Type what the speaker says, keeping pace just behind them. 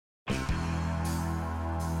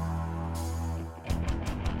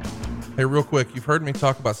Hey, real quick, you've heard me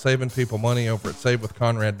talk about saving people money over at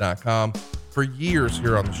SaveWithConrad.com for years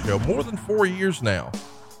here on the show, more than 4 years now.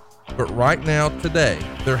 But right now, today,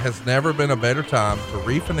 there has never been a better time to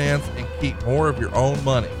refinance and keep more of your own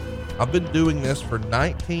money. I've been doing this for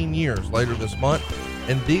 19 years later this month,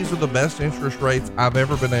 and these are the best interest rates I've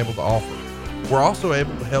ever been able to offer. We're also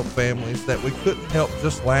able to help families that we couldn't help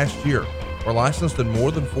just last year. We're licensed in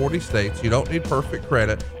more than 40 states. You don't need perfect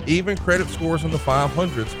credit. Even credit scores in the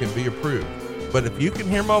 500s can be approved. But if you can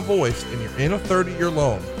hear my voice and you're in a 30-year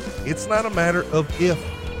loan, it's not a matter of if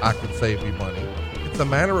I can save you money. It's a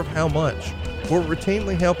matter of how much. We're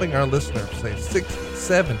routinely helping our listeners save $60,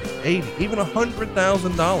 $70, $80, even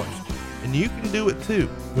 $100,000. And you can do it too.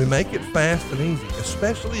 We make it fast and easy,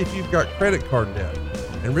 especially if you've got credit card debt.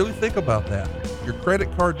 And really think about that. Your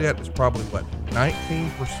credit card debt is probably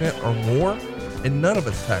 19% or more, and none of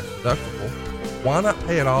it's tax deductible. Why not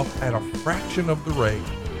pay it off at a fraction of the rate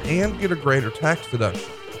and get a greater tax deduction?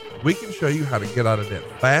 We can show you how to get out of debt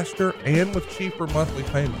faster and with cheaper monthly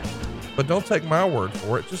payments. But don't take my word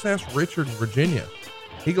for it. Just ask Richard in Virginia.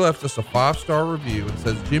 He left us a 5-star review and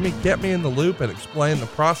says, Jimmy kept me in the loop and explained the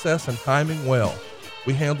process and timing well.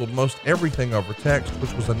 We handled most everything over text,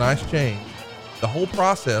 which was a nice change. The whole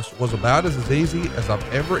process was about as easy as I've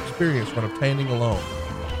ever experienced when obtaining a loan.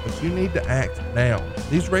 But you need to act now.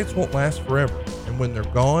 These rates won't last forever, and when they're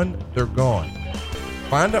gone, they're gone.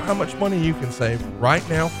 Find out how much money you can save right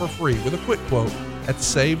now for free with a quick quote at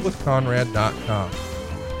SaveWithConrad.com.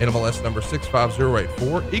 NMLS number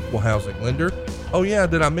 65084, equal housing lender. Oh yeah,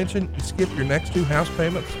 did I mention you skip your next 2 house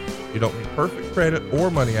payments? You don't need perfect credit or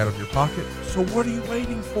money out of your pocket, so what are you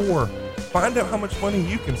waiting for? Find out how much money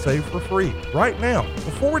you can save for free right now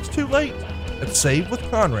before it's too late at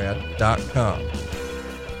SaveWithConrad.com.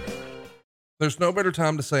 There's no better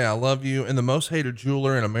time to say I love you, and the most hated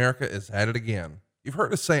jeweler in America is at it again. You've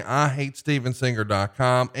heard us say I hate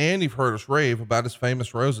StevenSinger.com, and you've heard us rave about his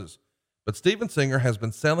famous roses. But Steven Singer has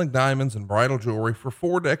been selling diamonds and bridal jewelry for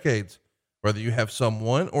 4 decades. Whether you have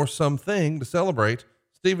someone or something to celebrate,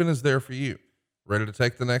 Steven is there for you. Ready to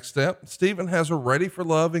take the next step? Steven has a Ready for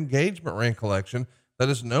Love engagement ring collection that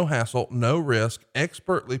is no hassle, no risk,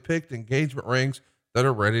 expertly picked engagement rings that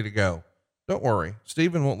are ready to go. Don't worry,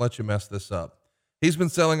 Steven won't let you mess this up. He's been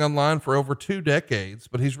selling online for over 2 decades,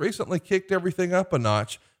 but he's recently kicked everything up a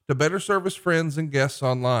notch to better serve his friends and guests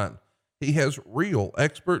online. He has real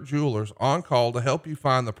expert jewelers on call to help you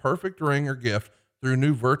find the perfect ring or gift through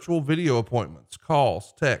new virtual video appointments,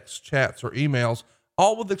 calls, texts, chats, or emails,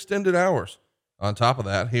 all with extended hours. On top of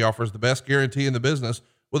that, he offers the best guarantee in the business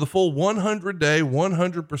with a full 100-day,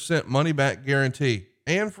 100% money-back guarantee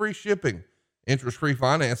and free shipping. Interest-free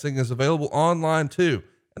financing is available online too,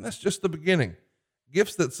 and that's just the beginning.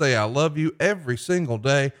 Gifts that say I love you every single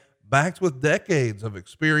day, backed with decades of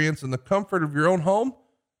experience in the comfort of your own home.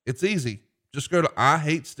 It's easy. Just go to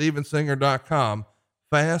IHateStevenSinger.com.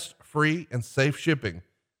 Fast, free, and safe shipping.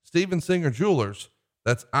 Steven Singer Jewelers.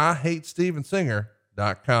 That's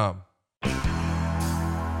IHateStevenSinger.com.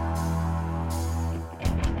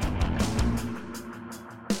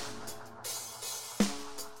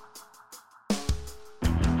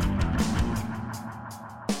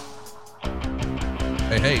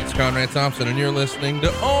 Hey, it's Conrad Thompson, and you're listening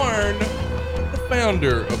to Arn, the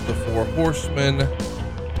founder of the Four Horsemen,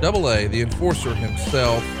 Double A, the enforcer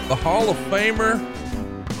himself, the Hall of Famer,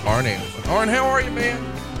 Arn Anderson. Arn, how are you, man?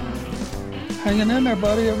 Hanging in there,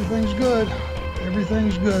 buddy. Everything's good.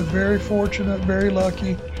 Everything's good. Very fortunate, very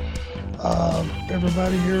lucky.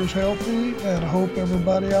 Everybody here is healthy, and I hope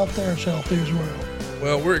everybody out there is healthy as well.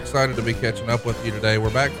 Well, we're excited to be catching up with you today.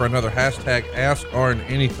 We're back for another hashtag Ask Arn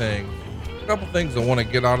Anything. A couple things I want to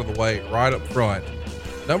get out of the way right up front.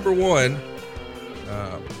 Number one,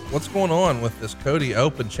 what's going on with this Cody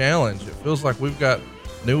Open Challenge? It feels like we've got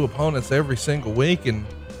new opponents every single week, and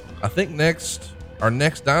I think our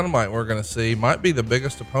next Dynamite we're going to see might be the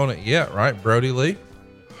biggest opponent yet, right? Brody Lee?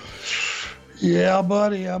 Yeah,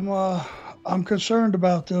 buddy. I'm concerned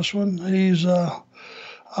about this one.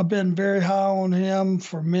 I've been very high on him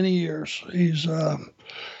for many years. He's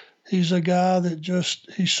a guy that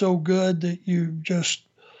he's so good that you just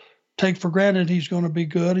take for granted he's going to be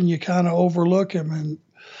good, and you kind of overlook him. And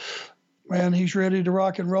man, he's ready to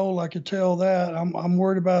rock and roll. I could tell that. I'm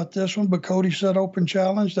worried about this one, but Cody said open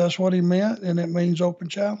challenge. That's what he meant, and it means open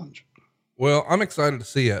challenge. Well, I'm excited to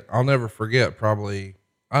see it. I'll never forget, probably,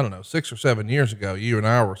 6 or 7 years ago, you and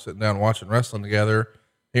I were sitting down watching wrestling together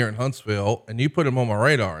here in Huntsville, and you put him on my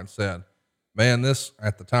radar and said, man, this,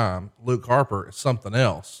 at the time, Luke Harper is something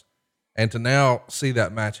else. And to now see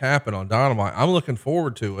that match happen on Dynamite, I'm looking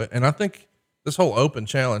forward to it. And I think this whole open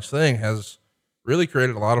challenge thing has really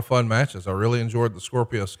created a lot of fun matches. I really enjoyed the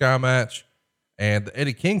Scorpio Sky match, and the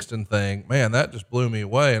Eddie Kingston thing, man, that just blew me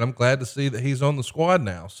away. And I'm glad to see that he's on the squad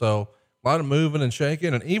now. So a lot of moving and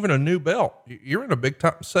shaking, and even a new belt. You're in a big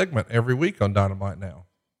time segment every week on Dynamite now.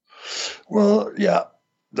 Well, yeah,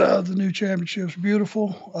 the new championship's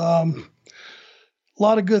beautiful. A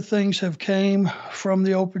lot of good things have came from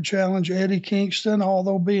the Open Challenge. Eddie Kingston,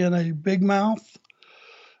 although being a big mouth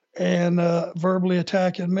and verbally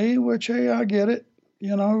attacking me, which, hey, I get it.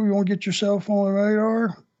 You know, you want to get yourself on the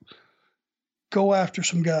radar, go after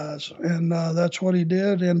some guys. And that's what he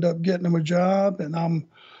did, end up getting him a job. And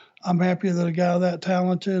I'm happy that a guy that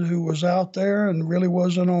talented who was out there and really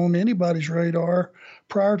wasn't on anybody's radar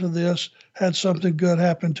prior to this had something good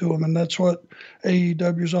happen to him. And that's what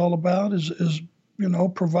AEW is all about is you know,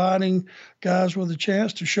 providing guys with a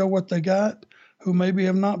chance to show what they got who maybe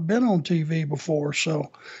have not been on TV before.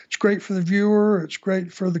 So it's great for the viewer. It's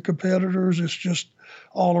great for the competitors. It's just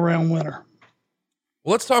all around winner.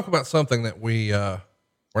 Well, let's talk about something that we're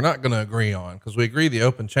not going to agree on, because we agree the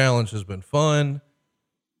Open Challenge has been fun.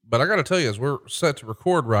 But I got to tell you, as we're set to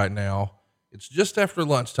record right now, it's just after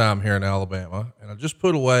lunchtime here in Alabama, and I just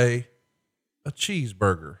put away a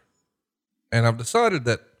cheeseburger. And I've decided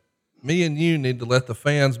that me and you need to let the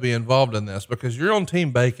fans be involved in this, because you're on Team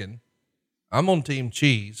Bacon. I'm on Team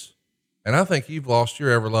Cheese. And I think you've lost your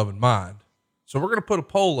ever-loving mind. So we're going to put a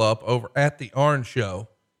poll up over at the Orange Show.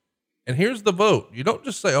 And here's the vote. You don't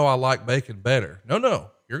just say, oh, I like bacon better. No.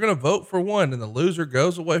 You're going to vote for one, and the loser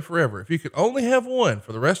goes away forever. If you could only have one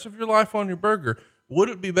for the rest of your life on your burger, would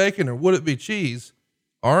it be bacon or would it be cheese?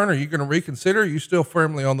 Arn, are you going to reconsider? Or are you still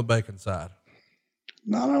firmly on the bacon side?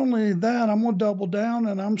 Not only that, I'm going to double down,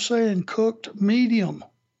 and I'm saying cooked medium.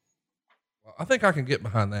 Well, I think I can get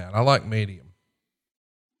behind that. I like medium.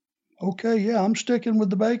 Okay. Yeah. I'm sticking with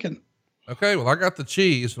the bacon. Okay. Well, I got the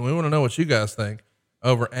cheese, and we want to know what you guys think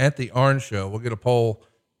over at the Orange Show. We'll get a poll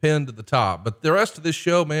pinned to the top, but the rest of this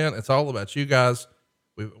show, man, it's all about you guys.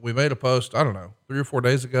 We made a post, I don't know, 3 or 4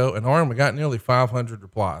 days ago, and Arn, we got nearly 500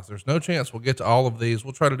 replies. There's no chance we'll get to all of these.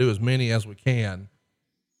 We'll try to do as many as we can.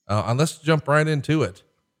 And let's jump right into it.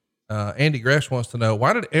 Andy Gresh wants to know,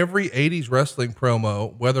 why did every 80s wrestling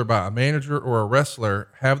promo, whether by a manager or a wrestler,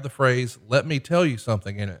 have the phrase, "Let me tell you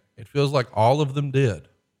something" in it? It feels like all of them did.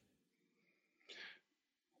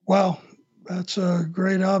 Well, that's a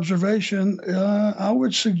great observation. I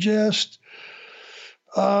would suggest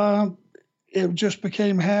it just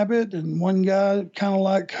became habit, and one guy, kind of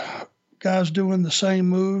like guys doing the same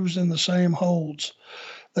moves and the same holds.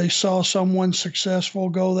 They saw someone successful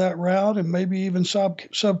go that route, and maybe even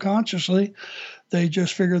subconsciously, they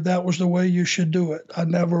just figured that was the way you should do it. I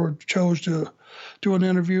never chose to do an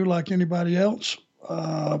interview like anybody else.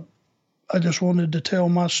 I just wanted to tell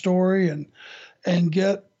my story and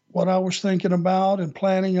get what I was thinking about and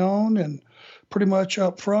planning on, and pretty much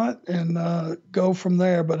up front, and go from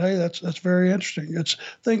there. But hey, that's very interesting. It's,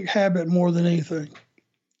 I think, habit more than anything.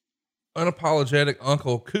 Unapologetic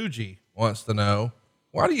Uncle Coogee wants to know,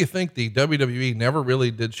 why do you think the WWE never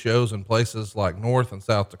really did shows in places like North and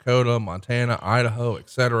South Dakota, Montana, Idaho,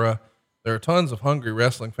 etc.? There are tons of hungry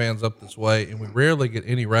wrestling fans up this way, and we rarely get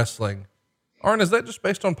any wrestling. Arn, is that just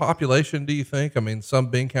based on population, do you think? I mean, some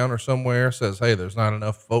bean counter somewhere says, hey, there's not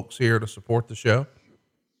enough folks here to support the show.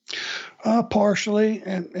 Partially.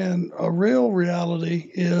 And a real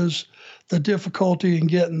reality is the difficulty in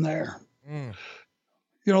getting there.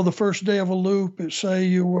 You know, the first day of a loop, say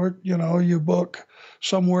you book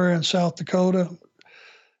somewhere in South Dakota,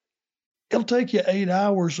 it'll take you 8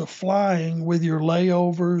 hours of flying with your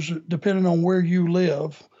layovers, depending on where you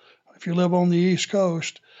live. If you live on the East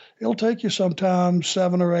Coast, it'll take you sometimes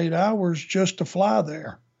 7 or 8 hours just to fly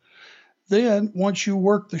there. Then once you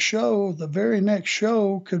work the show, the very next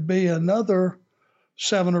show could be another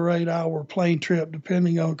 7 or 8 hour plane trip,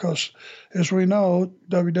 depending on, because as we know,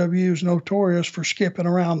 WWE is notorious for skipping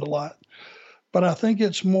around a lot. But I think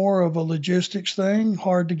it's more of a logistics thing,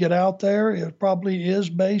 hard to get out there. It probably is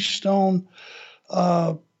based on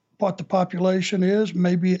what the population is.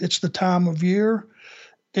 Maybe it's the time of year.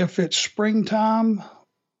 If it's springtime,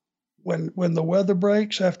 when the weather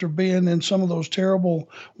breaks after being in some of those terrible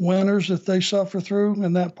winters that they suffer through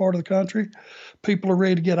in that part of the country, people are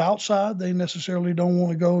ready to get outside. They necessarily don't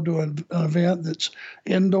want to go to an event that's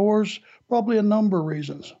indoors, probably a number of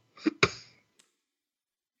reasons.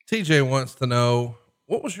 TJ wants to know,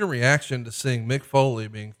 what was your reaction to seeing Mick Foley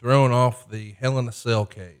being thrown off the Hell in a Cell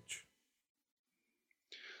cage?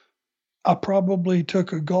 I probably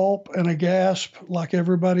took a gulp and a gasp like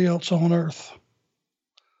everybody else on earth.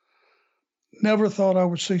 Never thought I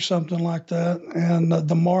would see something like that. And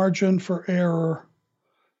the margin for error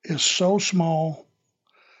is so small.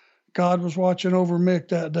 God was watching over Mick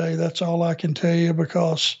that day. That's all I can tell you,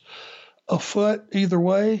 because a foot either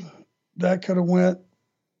way, that could have went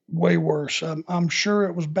way worse. I'm sure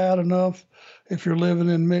it was bad enough if you're living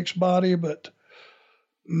in Mick's body, but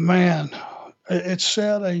man, it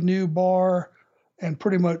set a new bar and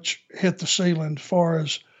pretty much hit the ceiling as far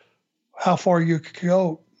as how far you could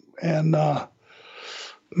go. And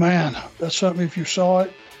man, that's something, if you saw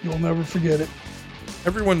it, you'll never forget it.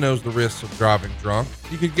 Everyone knows the risks of driving drunk.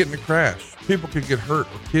 You could get in a crash, people could get hurt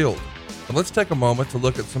or killed. But let's take a moment to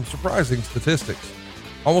look at some surprising statistics.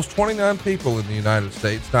 Almost 29 people in the United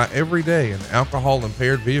States die every day in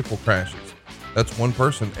alcohol-impaired vehicle crashes. That's one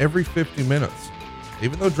person every 50 minutes.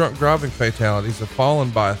 Even though drunk driving fatalities have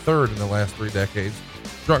fallen by a third in the last 3 decades,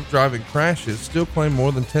 drunk driving crashes still claim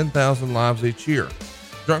more than 10,000 lives each year.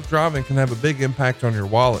 Drunk driving can have a big impact on your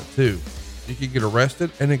wallet, too. You could get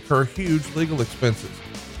arrested and incur huge legal expenses.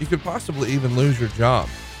 You could possibly even lose your job.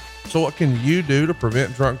 So what can you do to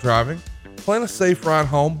prevent drunk driving? Plan a safe ride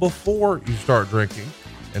home before you start drinking,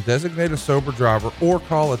 and designate a sober driver or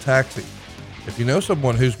call a taxi. If you know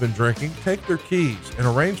someone who's been drinking, take their keys and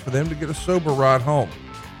arrange for them to get a sober ride home.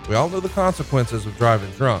 We all know the consequences of driving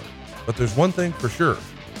drunk, but there's one thing for sure.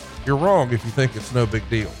 You're wrong if you think it's no big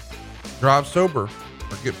deal. Drive sober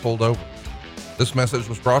or get pulled over. This message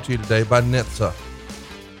was brought to you today by NHTSA.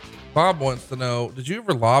 Bob wants to know, did you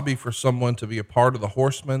ever lobby for someone to be a part of the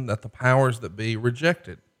Horsemen that the powers that be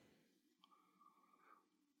rejected?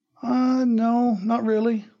 No, not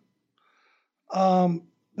really.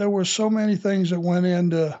 There were so many things that went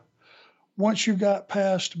into, once you got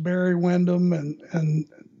past Barry Windham and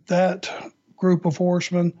that group of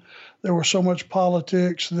horsemen, there was so much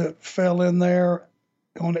politics that fell in there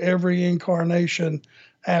on every incarnation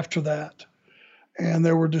after that. And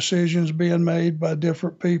there were decisions being made by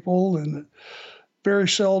different people, and very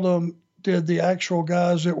seldom did the actual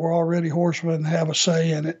guys that were already horsemen have a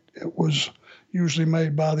say in it. It was usually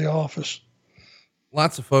made by the office.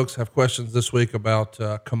 Lots of folks have questions this week about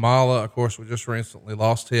Kamala. Of course, we just recently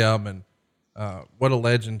lost him, and what a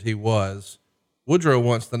legend he was. Woodrow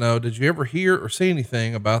wants to know, did you ever hear or see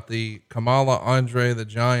anything about the Kamala Andre the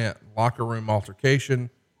Giant locker room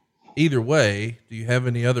altercation? Either way, do you have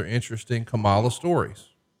any other interesting Kamala stories?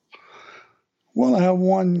 Well, I have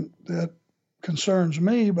one that concerns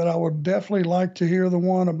me, but I would definitely like to hear the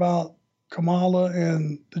one about Kamala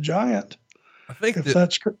and the Giant. I think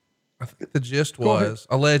the gist was,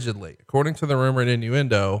 allegedly, according to the rumor and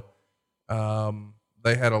innuendo,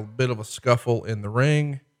 they had a bit of a scuffle in the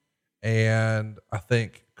ring, and I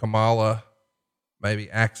think Kamala maybe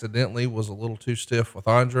accidentally was a little too stiff with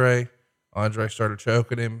Andre. Andre started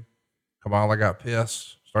choking him. Kamala got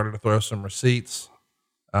pissed, started to throw some receipts.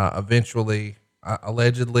 Eventually,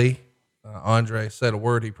 allegedly, Andre said a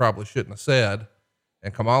word he probably shouldn't have said.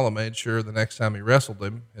 And Kamala made sure the next time he wrestled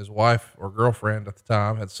him, his wife or girlfriend at the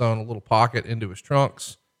time had sewn a little pocket into his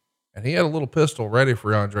trunks, and he had a little pistol ready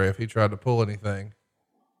for Andre if he tried to pull anything.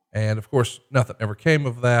 And of course, nothing ever came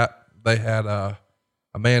of that. They had a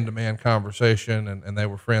man-to-man conversation, and they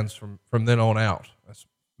were friends from then on out. That's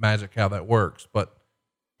magic how that works. But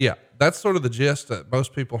yeah, that's sort of the gist that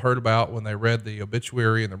most people heard about when they read the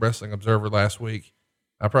obituary in the Wrestling Observer last week.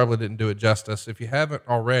 I probably didn't do it justice. If you haven't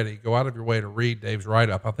already, go out of your way to read Dave's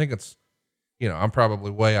write-up. I think it's, I'm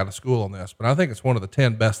probably way out of school on this, but I think it's one of the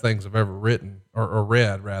 10 best things I've ever written or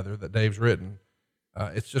read rather, that Dave's written.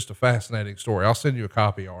 It's just a fascinating story. I'll send you a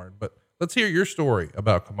copy, Arn, but let's hear your story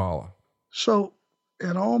about Kamala. So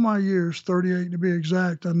in all my years, 38 to be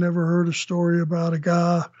exact, I never heard a story about a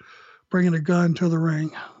guy bringing a gun to the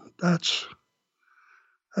ring. That's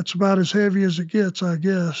about as heavy as it gets, I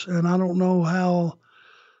guess. And I don't know how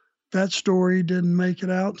that story didn't make it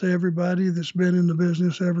out to everybody that's been in the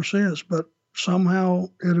business ever since, but somehow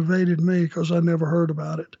it evaded me because I never heard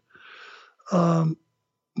about it.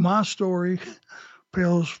 My story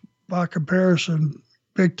pales by comparison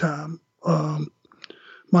big time.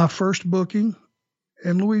 My first booking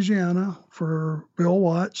in Louisiana for Bill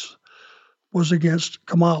Watts was against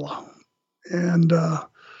Kamala. And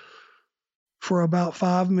for about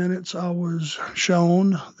 5 minutes, I was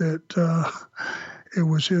shown that it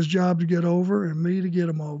was his job to get over and me to get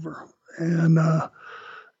him over. And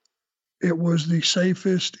it was the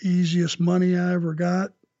safest, easiest money I ever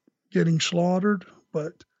got, getting slaughtered,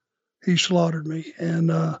 but he slaughtered me. And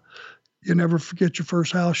you never forget your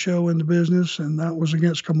first house show in the business, and that was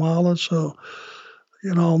against Kamala. So,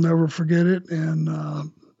 I'll never forget it.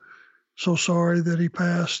 And so sorry that he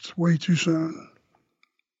passed way too soon.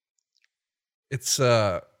 It's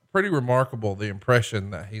pretty remarkable, the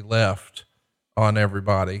impression that he left on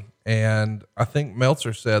everybody. And I think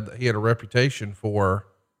Meltzer said that he had a reputation for,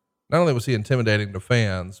 not only was he intimidating to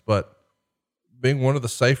fans, but being one of the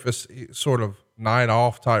safest sort of night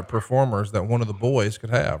off type performers that one of the boys could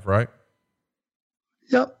have, right?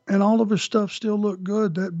 Yep. And all of his stuff still looked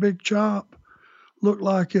good. That big chop looked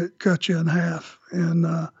like it cut you in half. And,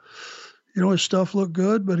 his stuff looked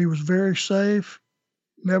good, but he was very safe.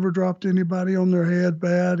 Never dropped anybody on their head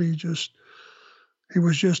bad. He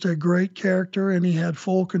was just a great character, and he had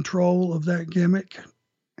full control of that gimmick,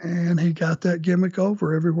 and he got that gimmick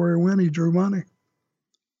over everywhere he went. He drew money.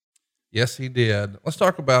 Yes, he did. Let's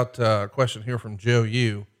talk about a question here from Joe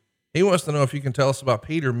Yu. He wants to know if you can tell us about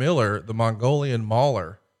Peter Miller, the Mongolian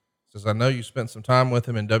Mauler. Says, I know you spent some time with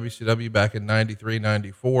him in WCW back in 93,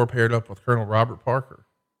 94, paired up with Colonel Robert Parker.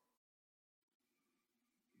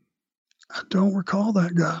 I don't recall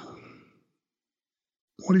that guy.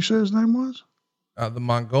 What he said his name was? The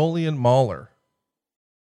Mongolian Mauler.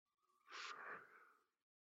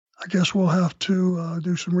 I guess we'll have to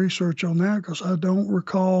do some research on that, because I don't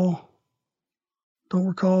recall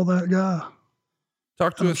that guy.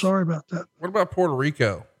 Talk to us. Sorry about that. What about Puerto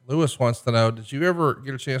Rico? Lewis wants to know, did you ever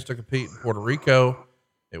get a chance to compete in Puerto Rico?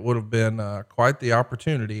 It would have been quite the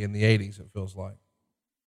opportunity in the 80s, it feels like.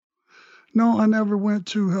 No, I never went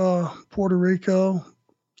to Puerto Rico.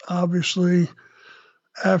 Obviously,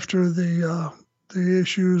 after the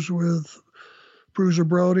issues with Bruiser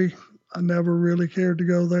Brody, I never really cared to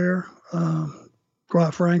go there.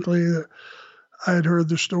 Quite frankly, I had heard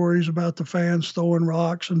the stories about the fans throwing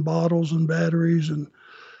rocks and bottles and batteries and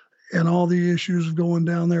all the issues of going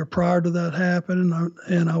down there prior to that happening.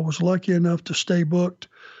 And I was lucky enough to stay booked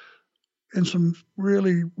in some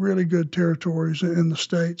really, really good territories in the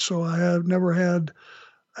States. So I have never had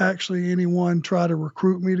actually anyone try to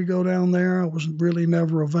recruit me to go down there. I was really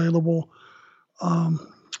never available.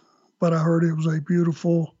 But I heard it was a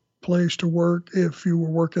beautiful place to work if you were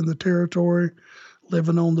working the territory,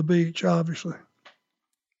 living on the beach, obviously.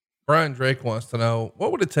 Brian Drake wants to know,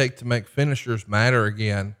 what would it take to make finishers matter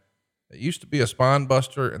again? It used to be a spine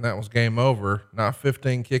buster and that was game over, not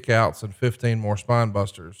 15 kickouts and 15 more spine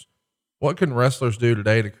busters. What can wrestlers do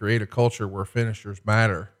today to create a culture where finishers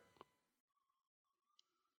matter?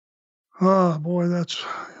 Oh boy,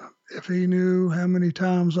 if he knew how many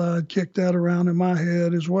times I'd kicked that around in my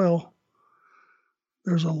head as well.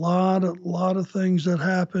 There's a lot of things that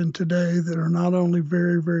happen today that are not only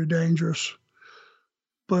very, very dangerous,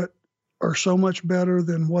 but are so much better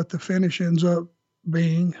than what the finish ends up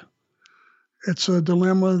being. It's a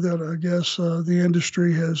dilemma that I guess the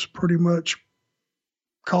industry has pretty much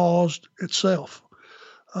caused itself.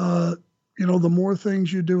 The more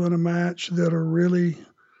things you do in a match that are really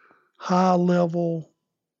high level,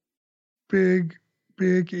 big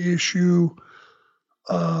issue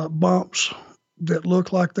bumps that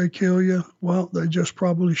look like they kill you, well, they just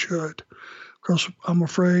probably should. Because I'm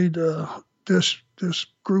afraid this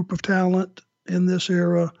group of talent in this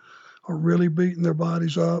era are really beating their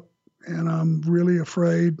bodies up. And I'm really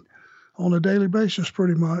afraid on a daily basis,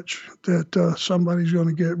 pretty much, that somebody's going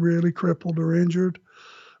to get really crippled or injured.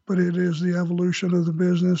 But it is the evolution of the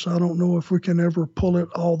business. I don't know if we can ever pull it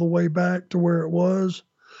all the way back to where it was.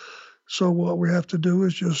 So what we have to do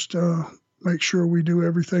is just make sure we do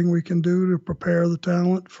everything we can do to prepare the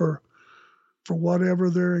talent for whatever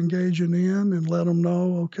they're engaging in, and let them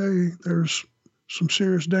know, okay, there's some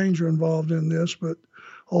serious danger involved in this, but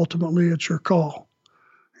ultimately it's your call.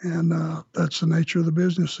 And that's the nature of the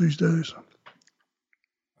business these days.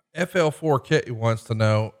 FL4 Kitty wants to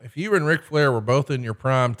know, if you and Ric Flair were both in your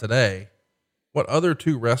prime today, what other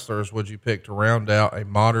two wrestlers would you pick to round out a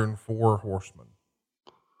modern four horsemen?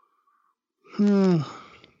 Well,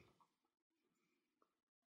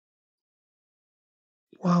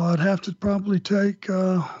 I'd have to probably take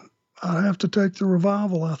the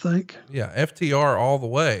Revival, I think. Yeah. FTR all the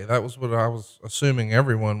way. That was what I was assuming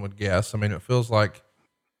everyone would guess. I mean, it feels like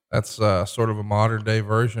that's sort of a modern day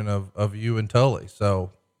version of you and Tully.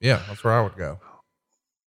 So yeah, that's where I would go.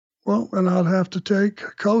 Well, and I'd have to take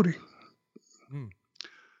Cody.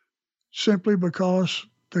 Simply because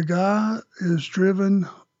the guy is driven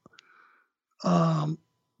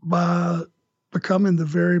by becoming the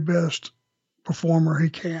very best performer he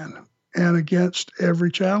can, and against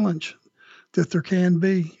every challenge that there can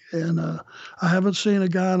be. And I haven't seen a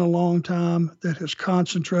guy in a long time that has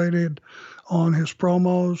concentrated on his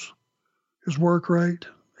promos, his work rate,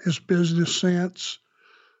 his business sense,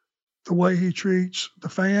 the way he treats the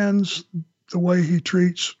fans, the way he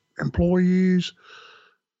treats employees.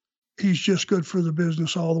 He's just good for the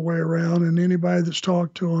business all the way around. And anybody that's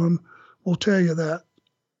talked to him will tell you that.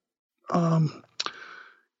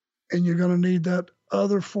 and you're going to need that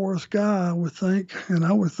other fourth guy, I would think. And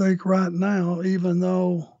I would think right now, even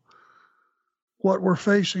though what we're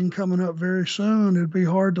facing coming up very soon, it'd be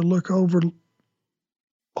hard to look over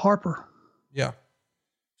Harper. Yeah.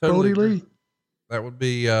 Totally Brody Lee. That would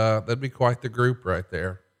be, that'd be quite the group right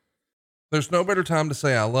there. There's no better time to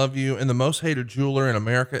say I love you, and the most hated jeweler in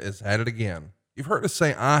America is at it again. You've heard us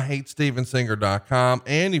say IHateStevenSinger.com,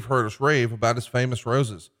 and you've heard us rave about his famous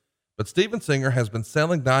roses. But Steven Singer has been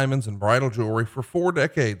selling diamonds and bridal jewelry for 4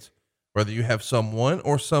 decades. Whether you have someone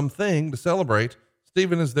or something to celebrate,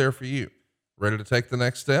 Steven is there for you. Ready to take the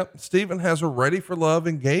next step? Steven has a Ready for Love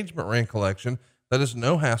engagement ring collection that is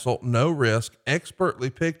no hassle, no risk, expertly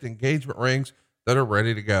picked engagement rings that are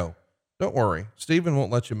ready to go. Don't worry, Steven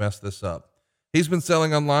won't let you mess this up. He's been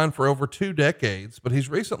selling online for over 2 decades, but he's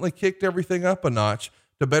recently kicked everything up a notch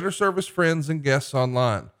to better serve his friends and guests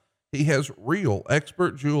online. He has real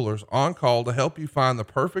expert jewelers on call to help you find the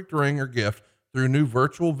perfect ring or gift through new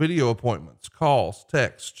virtual video appointments, calls,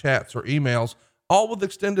 texts, chats, or emails, all with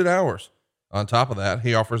extended hours. On top of that,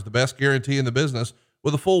 he offers the best guarantee in the business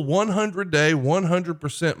with a full 100-day,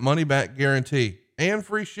 100% money-back guarantee and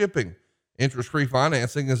free shipping. Interest-free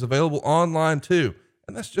financing is available online too,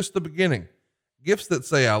 and that's just the beginning. Gifts that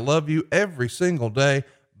say I love you every single day,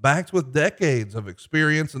 backed with decades of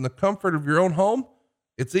experience in the comfort of your own home.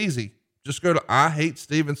 It's easy. Just go to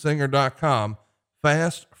IHateStevenSinger.com.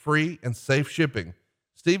 Fast, free, and safe shipping.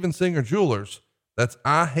 Steven Singer Jewelers. That's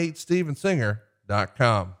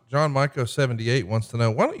IHateStevenSinger.com. John Michael 78 wants to know,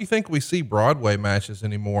 why don't you think we see Broadway matches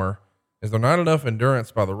anymore? Is there not enough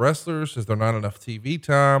endurance by the wrestlers? Is there not enough TV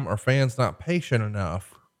time? Are fans not patient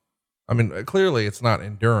enough? I mean, clearly it's not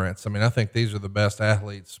endurance. I mean, I think these are the best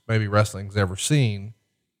athletes maybe wrestling's ever seen.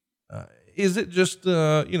 Is it just, we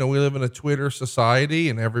live in a Twitter society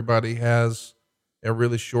and everybody has a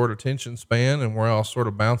really short attention span and we're all sort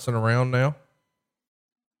of bouncing around now?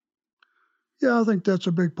 Yeah, I think that's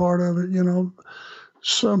a big part of it.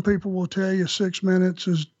 Some people will tell you 6 minutes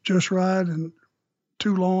is just right and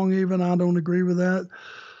too long even. I don't agree with that.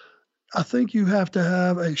 I think you have to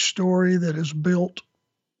have a story that is built,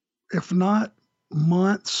 if not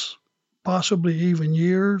months, possibly even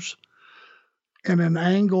years, and an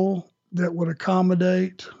angle that would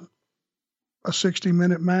accommodate a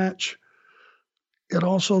 60-minute match. It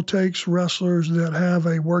also takes wrestlers that have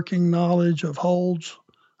a working knowledge of holds,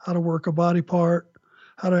 how to work a body part,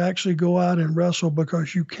 how to actually go out and wrestle,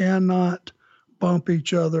 because you cannot bump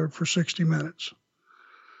each other for 60 minutes.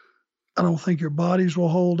 I don't think your bodies will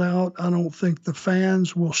hold out. I don't think the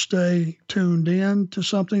fans will stay tuned in to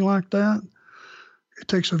something like that. It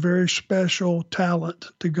takes a very special talent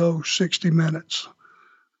to go 60 minutes.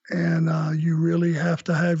 And you really have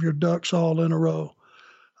to have your ducks all in a row.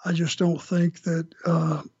 I just don't think that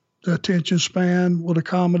the attention span would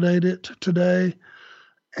accommodate it today.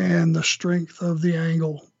 And the strength of the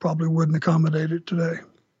angle probably wouldn't accommodate it today.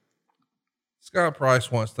 Scott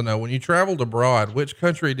Price wants to know, when you traveled abroad, which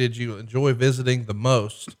country did you enjoy visiting the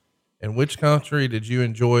most? And which country did you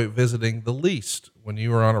enjoy visiting the least when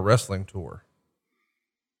you were on a wrestling tour?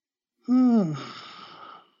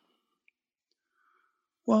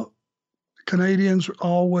 Well, Canadians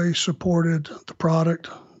always supported the product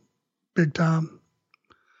big time.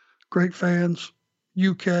 Great fans.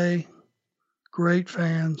 UK, great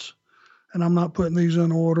fans. And I'm not putting these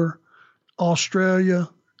in order. Australia,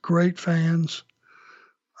 great fans.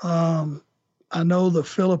 I know the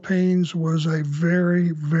Philippines was a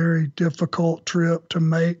very, very difficult trip to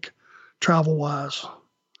make travel-wise,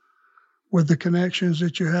 with the connections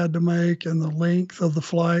that you had to make and the length of the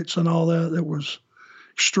flights and all that. It was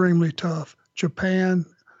extremely tough. Japan,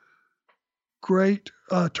 great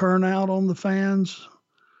turnout on the fans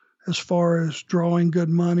as far as drawing good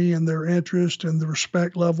money and their interest and the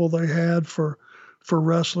respect level they had for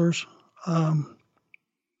wrestlers.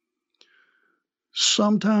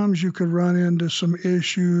 Sometimes you could run into some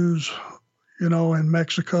issues, in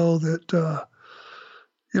Mexico that,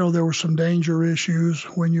 there were some danger issues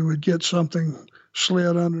when you would get something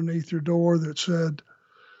slid underneath your door that said,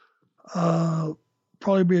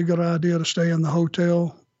 probably be a good idea to stay in the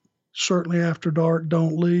hotel. Certainly after dark,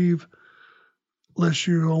 don't leave unless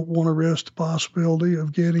you don't want to risk the possibility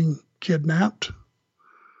of getting kidnapped,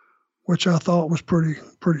 which I thought was pretty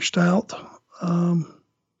stout.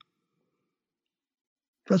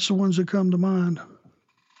 That's the ones that come to mind.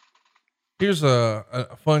 Here's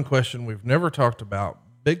a fun question we've never talked about.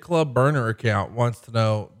 Big Club Burner account wants to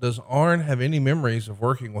know, does Arn have any memories of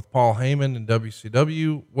working with Paul Heyman in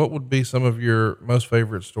WCW? What would be some of your most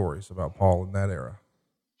favorite stories about Paul in that era?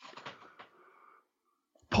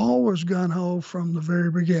 Paul was gung-ho from the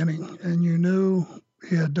very beginning, and you knew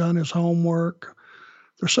He had done his homework.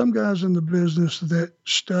 There's some guys in the business that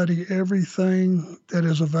study everything that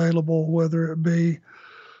is available, whether it be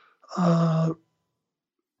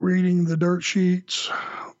reading the dirt sheets,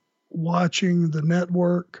 watching the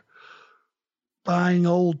network, buying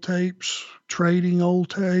old tapes, trading old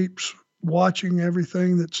tapes, watching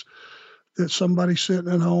everything that somebody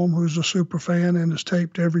sitting at home who's a super fan and has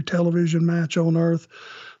taped every television match on earth.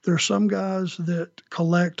 There are some guys that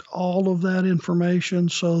collect all of that information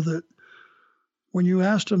so that when you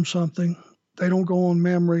ask them something, they don't go on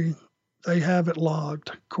memory. They have it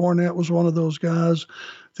logged. Cornette was one of those guys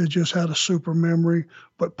that just had a super memory.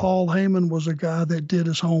 But Paul Heyman was a guy that did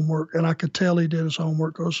his homework, and I could tell he did his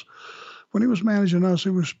homework because when he was managing us, he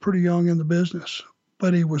was pretty young in the business,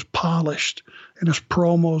 but he was polished, and his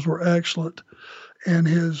promos were excellent, and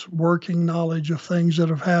his working knowledge of things that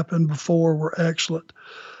have happened before were excellent.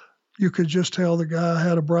 You could just tell the guy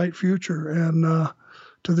had a bright future, and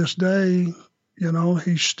to this day,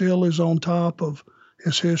 he still is on top of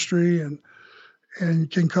his history and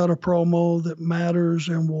can cut a promo that matters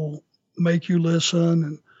and will make you listen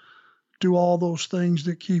and do all those things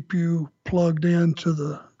that keep you plugged into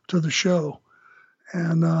the show.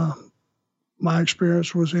 And my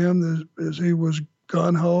experience with him is he was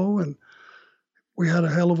gung-ho, and we had a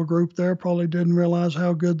hell of a group there. Probably didn't realize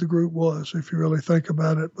how good the group was if you really think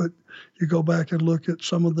about it. But you go back and look at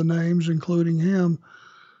some of the names, including him,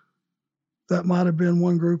 that might have been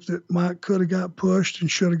one group that could have got pushed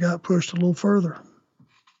and should have got pushed a little further.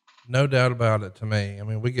 No doubt about it to me. I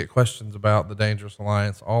mean, we get questions about the Dangerous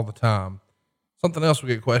Alliance all the time. Something else we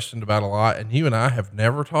get questioned about a lot, and you and I have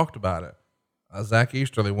never talked about it. Zach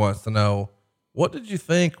Easterly wants to know, what did you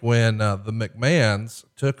think when the McMahons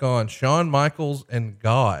took on Shawn Michaels and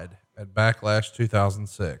God at Backlash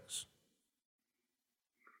 2006?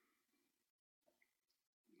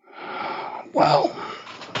 Wow.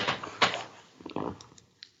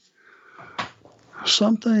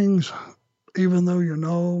 Some things, even though you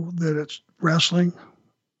know that it's wrestling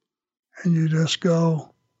and you just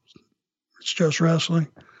go, it's just wrestling,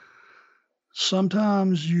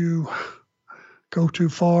 sometimes you go too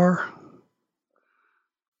far,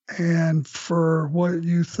 and for what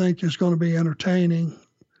you think is going to be entertaining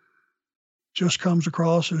just comes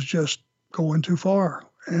across as just going too far.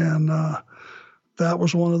 And that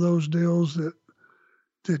was one of those deals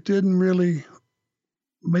that didn't really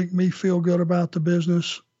make me feel good about the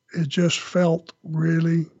business. It just felt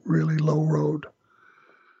really, really low road.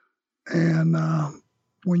 And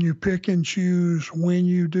when you pick and choose when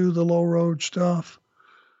you do the low road stuff,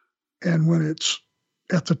 and when it's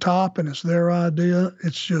at the top and it's their idea,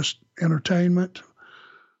 it's just entertainment.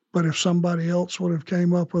 But if somebody else would have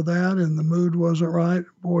came up with that and the mood wasn't right,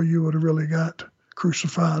 boy, you would have really got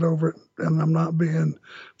crucified over it. And I'm not being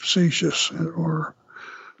facetious or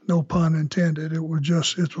no pun intended. It was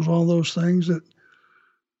one of those things that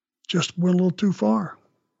just went a little too far.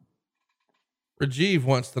 Rajiv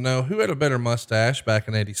wants to know, who had a better mustache back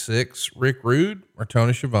in '86, Rick Rude or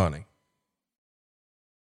Tony Schiavone?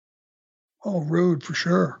 Oh, Rude for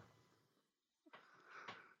sure.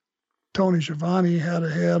 Tony Schiavone had a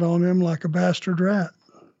head on him like a bastard rat.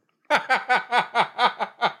 I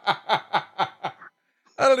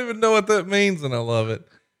don't even know what that means, and I love it.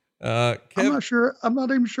 I'm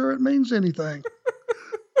not even sure it means anything,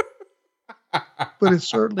 but it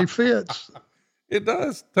certainly fits. It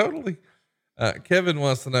does. Totally. Kevin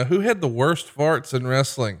wants to know, who had the worst farts in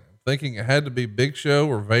wrestling? I'm thinking it had to be Big Show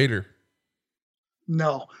or Vader.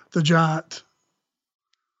 No, the Giant.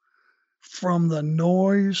 From the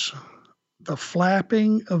noise, the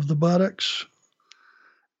flapping of the buttocks,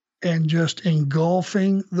 and just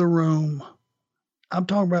engulfing the room. I'm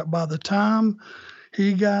talking about by the time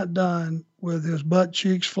he got done with his butt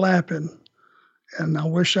cheeks flapping, and I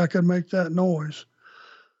wish I could make that noise.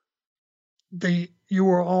 You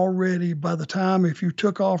were already, by the time, if you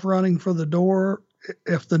took off running for the door,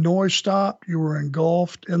 if the noise stopped, you were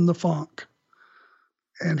engulfed in the funk,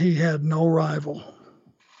 and he had no rival.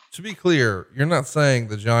 To be clear, you're not saying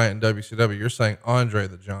the Giant in WCW, you're saying Andre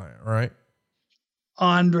the Giant, right?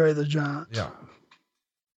 Andre the Giant. Yeah.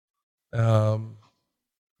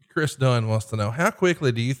 Chris Dunn wants to know, how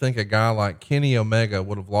quickly do you think a guy like Kenny Omega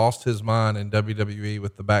would have lost his mind in WWE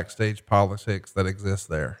with the backstage politics that exists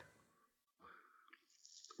there?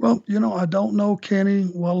 Well, I don't know Kenny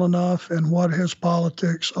well enough and what his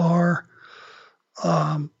politics are.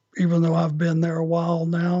 Even though I've been there a while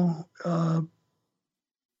now,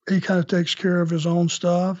 he kind of takes care of his own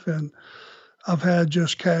stuff, and I've had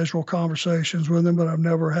just casual conversations with him, but I've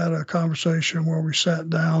never had a conversation where we sat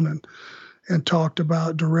down and talked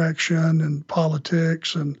about direction and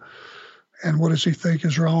politics and And what does he think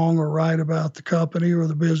is wrong or right about the company or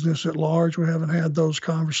the business at large? We haven't had those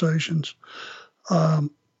conversations.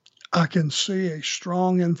 I can see a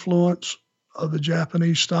strong influence of the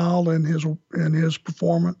Japanese style in his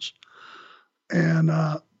performance. And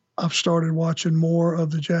I've started watching more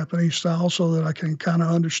of the Japanese style so that I can kind of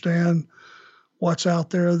understand what's out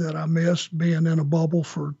there that I missed being in a bubble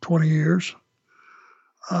for 20 years,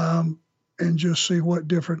 and just see what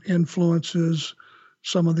different influences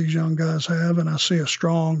some of these young guys have. And I see a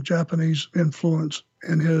strong Japanese influence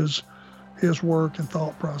in his work and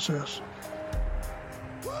thought process.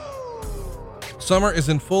 Summer is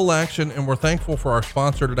in full action, and we're thankful for our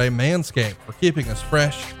sponsor today, Manscaped, for keeping us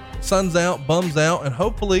fresh. Sun's out, bums out, and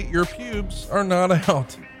hopefully your pubes are not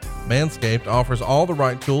out. Manscaped offers all the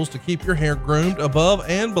right tools to keep your hair groomed above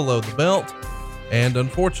and below the belt. And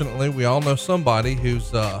unfortunately, we all know somebody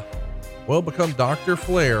who's, become Dr.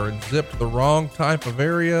 Flair and zipped the wrong type of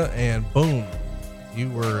area, and boom, you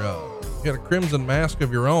had a crimson mask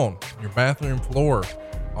of your own, your bathroom floor,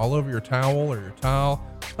 all over your towel or your tile.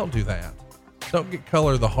 Don't do that. Don't get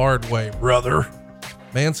color the hard way, brother.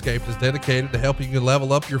 Manscaped is dedicated to helping you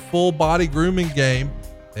level up your full body grooming game.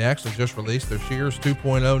 They actually just released their Shears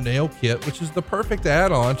 2.0 nail kit, which is the perfect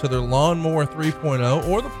add-on to their Lawnmower 3.0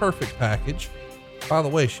 or the perfect package. By the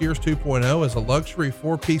way, Shears 2.0 is a luxury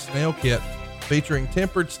 4-piece nail kit featuring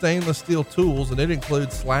tempered stainless steel tools, and it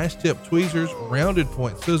includes slash-tip tweezers, rounded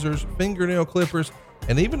point scissors, fingernail clippers,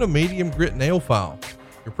 and even a medium grit nail file.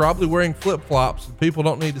 You're probably wearing flip-flops, and people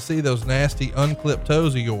don't need to see those nasty unclipped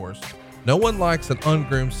toes of yours. No one likes an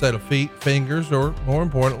ungroomed set of feet, fingers, or more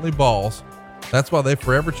importantly, balls. That's why they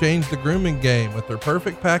forever changed the grooming game with their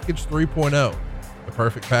Perfect Package 3.0. The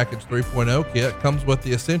Perfect Package 3.0 kit comes with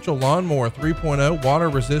the essential Lawnmower 3.0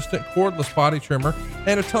 water-resistant cordless body trimmer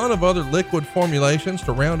and a ton of other liquid formulations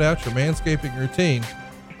to round out your manscaping routine.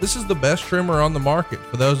 This is the best trimmer on the market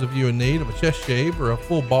for those of you in need of a chest shave or a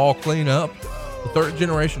full ball cleanup. The third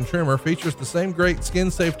generation trimmer features the same great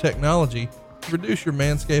skin-safe technology to reduce your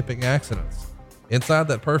manscaping accidents. Inside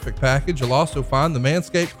that perfect package, you'll also find the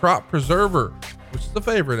Manscaped Crop Preserver, which is a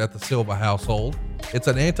favorite at the Silva household. It's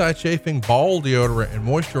an anti-chafing ball deodorant and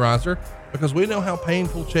moisturizer, because we know how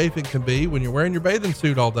painful chafing can be when you're wearing your bathing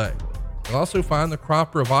suit all day. You'll also find the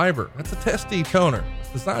Crop Reviver. That's a testy toner. It's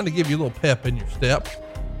designed to give you a little pep in your step.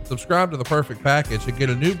 Subscribe to the perfect package and get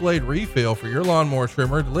a new blade refill for your lawnmower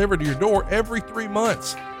trimmer delivered to your door every 3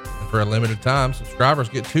 months. And for a limited time, subscribers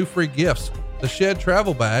get 2 free gifts: the Shed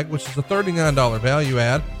Travel Bag, which is a $39 value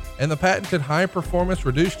add, and the patented high-performance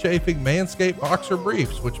reduced chafing Manscaped Boxer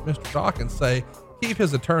Briefs, which Mr. Dawkins say keep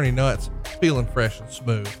his attorney nuts feeling fresh and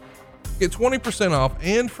smooth. Get 20% off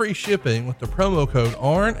and free shipping with the promo code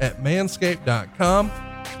ARN at manscaped.com.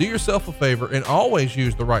 Do yourself a favor and always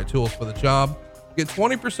use the right tools for the job. Get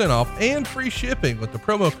 20% off and free shipping with the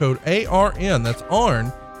promo code ARN, that's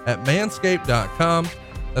ARN, at manscaped.com.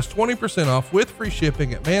 That's 20% off with free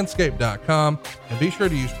shipping at manscaped.com, and be sure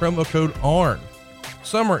to use promo code ARN.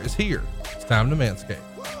 Summer is here. It's time to manscape.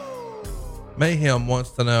 Mayhem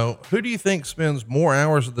wants to know, who do you think spends more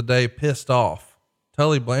hours of the day pissed off,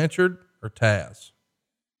 Tully Blanchard or Taz?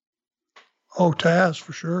 Oh, Taz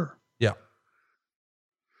for sure. Yeah.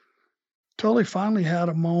 Tully finally had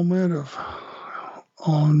a moment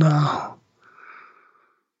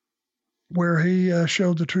where he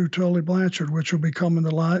showed the true Tully Blanchard, which will be coming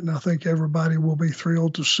to light, and I think everybody will be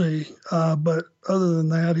thrilled to see. But other than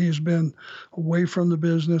that, he's been away from the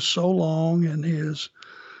business so long, and he is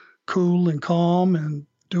cool and calm and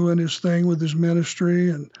doing his thing with his ministry.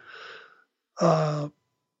 And now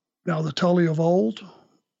the Tully of old,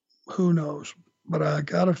 who knows? But I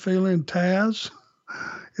got a feeling Taz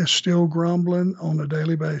is still grumbling on a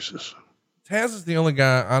daily basis. Taz is the only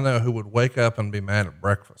guy I know who would wake up and be mad at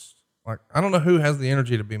breakfast. Like, I don't know who has the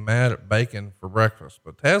energy to be mad at bacon for breakfast,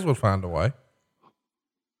 but Taz would find a way.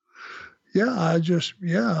 Yeah, I just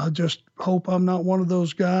hope I'm not one of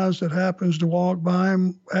those guys that happens to walk by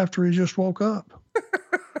him after he just woke up.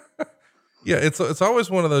 Yeah, it's always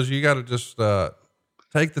one of those, you got to just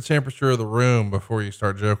take the temperature of the room before you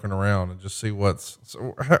start joking around and just see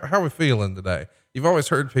how are we feeling today? You've always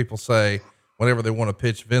heard people say whenever they want to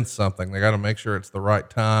pitch Vince something, they got to make sure it's the right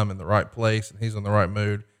time and the right place and he's in the right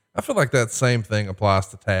mood. I feel like that same thing applies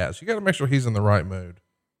to Taz. You got to make sure he's in the right mood.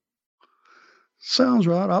 Sounds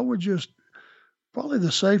right. I would probably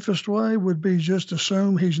the safest way would be just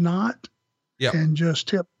assume he's not. Yep. And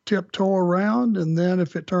just tiptoe around. And then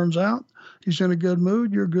if it turns out he's in a good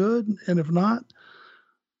mood, you're good. And if not,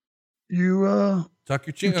 you tuck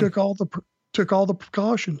your chin. You took all the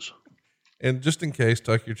precautions. And just in case,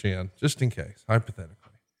 tuck your chin, just in case, hypothetically.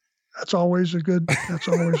 That's always good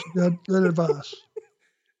advice.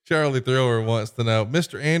 Charlie Thrower wants to know,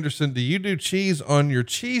 Mr. Anderson, do you do cheese on your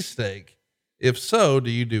cheesesteak? If so, do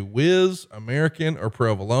you do whiz, American, or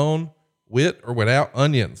provolone, with or without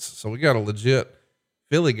onions? So we got a legit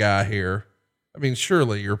Philly guy here. I mean,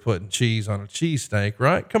 surely you're putting cheese on a cheesesteak,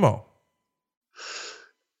 right? Come on.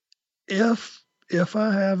 If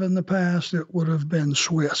I have in the past, it would have been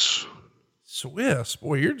Swiss. Swiss,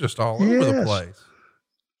 boy, you're just all over the place.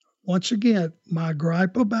 Once again, my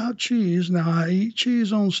gripe about cheese. Now I eat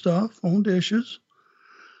cheese on stuff, on dishes,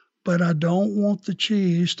 but I don't want the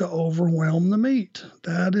cheese to overwhelm the meat.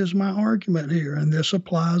 That is my argument here. And this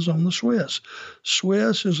applies on the Swiss.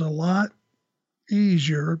 Swiss is a lot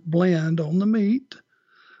easier blend on the meat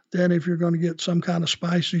than if you're going to get some kind of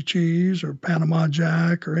spicy cheese or Panama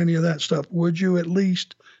Jack or any of that stuff. Would you at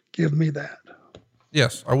least give me that?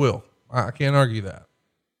 Yes, I will. I can't argue that.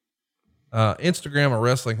 Instagram, a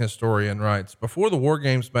wrestling historian, writes, before the War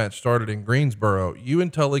Games match started in Greensboro, you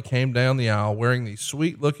and Tully came down the aisle wearing these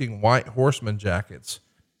sweet looking white horseman jackets.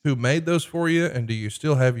 Who made those for you? And do you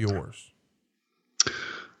still have yours?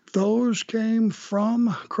 Those came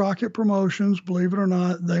from Crockett Promotions. Believe it or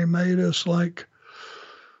not, they made us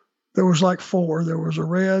there was four. There was a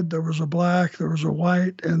red, there was a black, there was a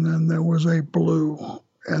white, and then there was a blue.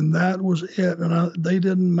 And that was it. And they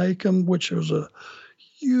didn't make them, which was a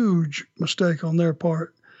huge mistake on their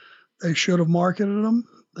part. They should have marketed them.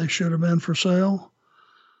 They should have been for sale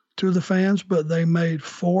to the fans, but they made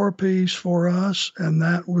 4-piece for us, and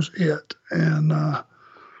that was it. And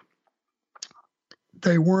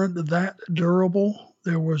they weren't that durable.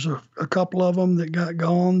 There was a couple of them that got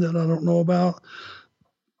gone that I don't know about.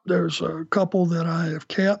 There's a couple that I have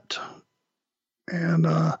kept, and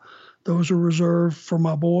those are reserved for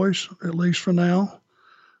my boys, at least for now.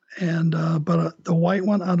 And, but the white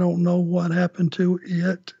one, I don't know what happened to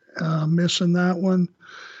it. Missing that one.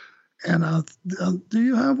 And, do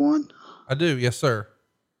you have one? I do. Yes, sir.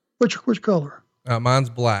 Which color? Mine's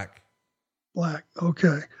black. Black.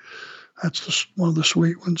 Okay. That's one of the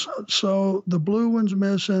sweet ones. So the blue one's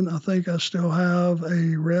missing. I think I still have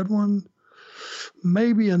a red one,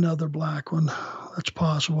 maybe another black one. That's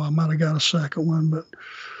possible. I might've got a second one, but,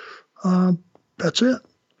 that's it.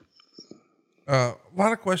 A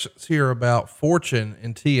lot of questions here about Fortune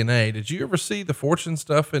in TNA. Did you ever see the Fortune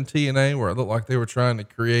stuff in TNA where it looked like they were trying to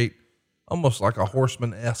create almost like a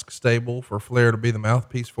Horseman-esque stable for Flair to be the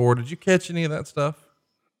mouthpiece for? Did you catch any of that stuff?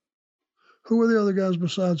 Who were the other guys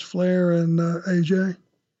besides Flair and AJ?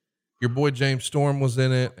 Your boy James Storm was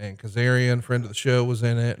in it, and Kazarian, friend of the show, was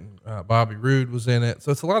in it, and Bobby Roode was in it.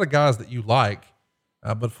 So it's a lot of guys that you like,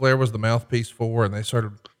 but Flair was the mouthpiece for, and they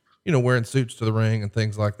started wearing suits to the ring and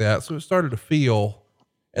things like that. So it started to feel,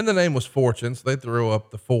 and the name was Fortune. So they threw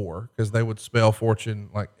up the 4 because they would spell fortune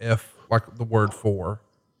like like the word 4.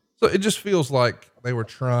 So it just feels like they were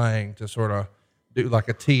trying to sort of do like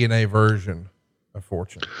a TNA version of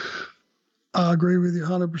Fortune. I agree with you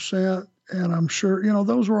 100%. And I'm sure,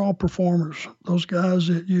 those were all performers. Those guys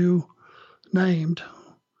that you named,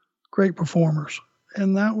 great performers.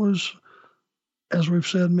 And that was, as we've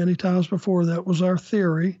said many times before, that was our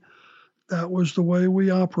theory. That was the way we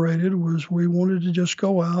operated, was we wanted to just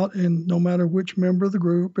go out, and no matter which member of the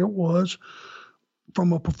group it was,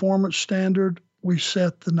 from a performance standard, we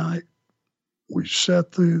set the night. We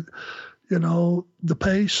set the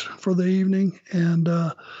pace for the evening, and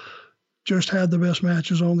just had the best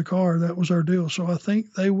matches on the card. That was our deal. So I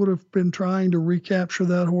think they would have been trying to recapture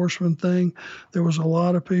that Horseman thing. There was a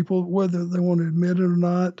lot of people, whether they want to admit it or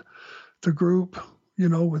not, the group,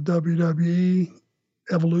 with WWE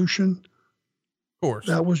Evolution, of course,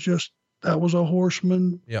 that was a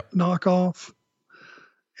Horseman knockoff.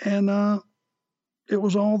 And it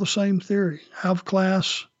was all the same theory. Have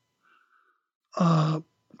class,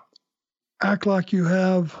 act like you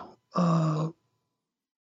have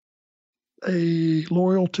a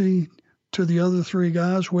loyalty to the other 3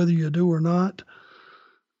 guys, whether you do or not,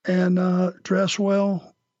 and dress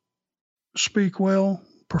well, speak well,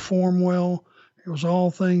 perform well. It was all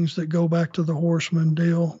things that go back to the Horseman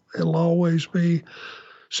deal. It'll always be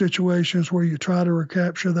situations where you try to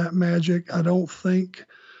recapture that magic. I don't think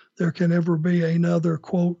there can ever be another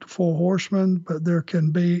quote 4 Horsemen, but there can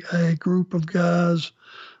be a group of guys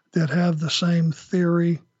that have the same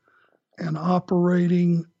theory and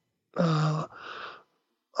operating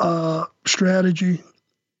strategy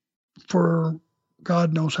for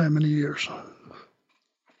God knows how many years.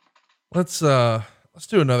 Let's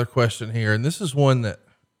do another question here. And this is one that,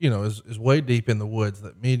 is way deep in the woods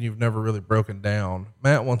that me and you've never really broken down.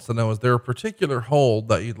 Matt wants to know, is there a particular hold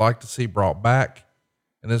that you'd like to see brought back?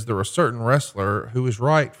 And is there a certain wrestler who is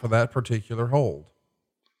right for that particular hold?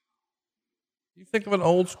 You think of an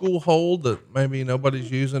old school hold that maybe nobody's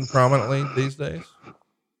using prominently these days?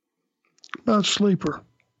 About sleeper.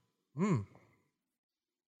 Hmm.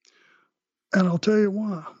 And I'll tell you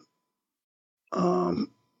why.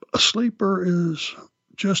 A sleeper is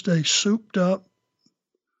just a souped up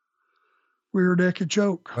rear naked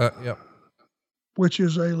choke, Yep. which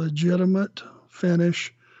is a legitimate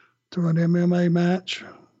finish to an MMA match.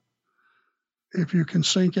 If you can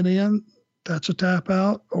sink it in, that's a tap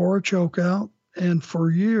out or a choke out. And for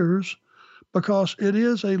years, because it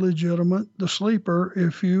is a legitimate, the sleeper,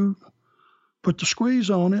 if you put the squeeze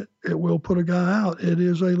on it, it will put a guy out. It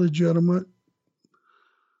is a legitimate,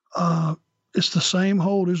 it's the same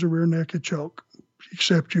hold as a rear naked choke,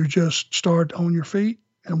 except you just start on your feet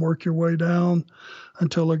and work your way down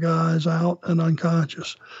until the guy is out and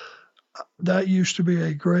unconscious. That used to be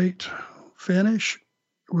a great finish.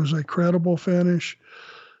 It was a credible finish.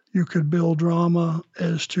 You could build drama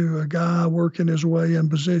as to a guy working his way in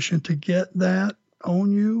position to get that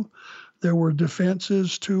on you. There were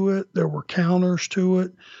defenses to it. There were counters to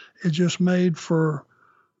it. It just made for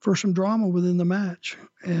some drama within the match.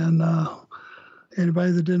 And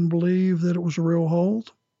anybody that didn't believe that it was a real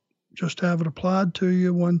hold, just have it applied to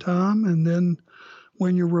you one time. And then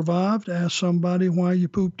when you're revived, ask somebody why you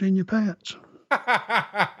pooped in your pants.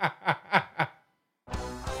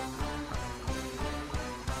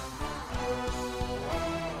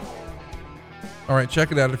 All right,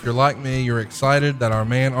 check it out. If you're like me, you're excited that our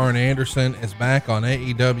man Arn Anderson is back on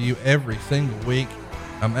AEW every single week.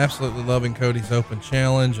 I'm absolutely loving Cody's open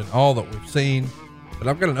challenge and all that we've seen, but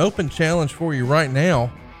I've got an open challenge for you right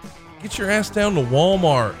now. Get your ass down to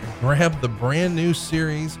Walmart and grab the brand new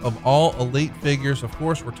series of All Elite figures. Of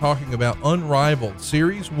course, we're talking about Unrivaled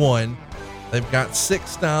Series 1. They've got 6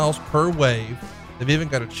 styles per wave. They've even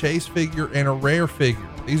got a chase figure and a rare figure.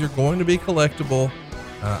 These are going to be collectible.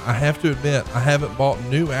 I have to admit, I haven't bought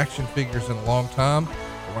new action figures in a long time,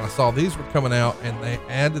 but when I saw these were coming out and they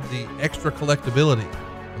added the extra collectability,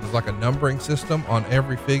 there's like a numbering system on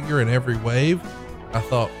every figure and every wave, I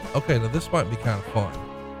thought, okay, now this might be kind of fun.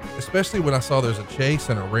 Especially when I saw there's a chase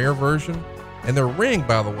and a rare version. And their ring,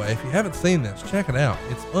 by the way, if you haven't seen this, check it out.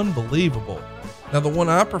 It's unbelievable. Now, the one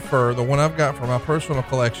I prefer, the one I've got for my personal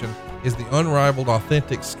collection, is the Unrivaled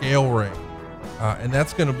Authentic Scale Ring. And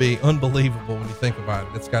that's going to be unbelievable when you think about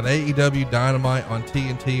it. It's got AEW Dynamite on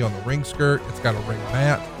TNT on the ring skirt. It's got a ring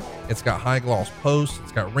mat. It's got high gloss posts.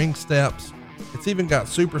 It's got ring steps. It's even got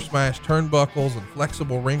Super Smash turnbuckles and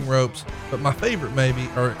flexible ring ropes. But my favorite maybe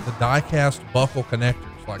are the die-cast buckle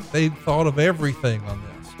connectors. Like, they thought of everything on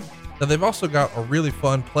this. Now, they've also got a really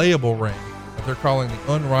fun playable ring that they're calling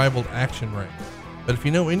the Unrivaled Action Ring. But if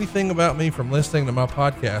you know anything about me from listening to my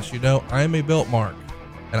podcast, you know I am a belt mark.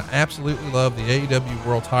 And I absolutely love the AEW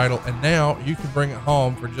World title. And now you can bring it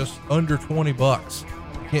home for just under $20. I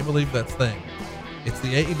can't believe that's thing. It's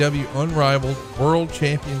the AEW Unrivaled World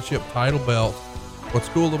Championship title belt. What's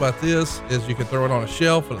cool about this is you can throw it on a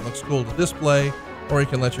shelf and it looks cool to display, or you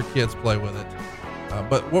can let your kids play with it.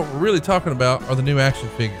 But what we're really talking about are the new action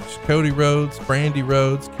figures. Cody Rhodes, Brandy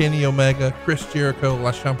Rhodes, Kenny Omega, Chris Jericho,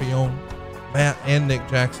 La Champion, Matt and Nick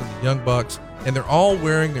Jackson, the Young Bucks. And they're all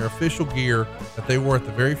wearing their official gear that they wore at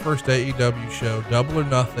the very first AEW show, Double or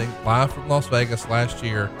Nothing, live from Las Vegas last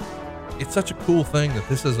year. It's such a cool thing that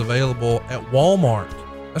this is available at Walmart.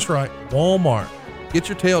 That's right, Walmart. Get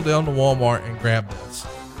your tail down to Walmart and grab this.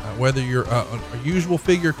 Whether you're a usual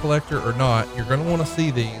figure collector or not, you're going to want to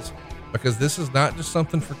see these, because this is not just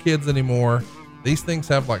something for kids anymore. These things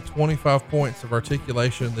have like 25 points of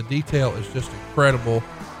articulation. The detail is just incredible.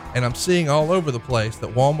 And I'm seeing all over the place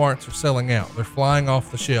that Walmarts are selling out. They're flying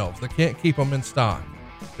off the shelves. They can't keep them in stock.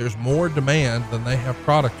 There's more demand than they have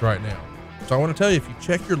product right now. So I want to tell you, if you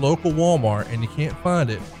check your local Walmart and you can't find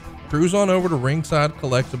it, cruise on over to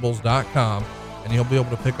ringsidecollectibles.com and you'll be able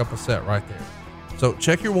to pick up a set right there. So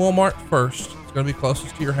check your Walmart first. It's going to be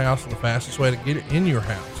closest to your house and the fastest way to get it in your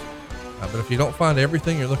house. But if you don't find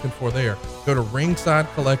everything you're looking for there, go to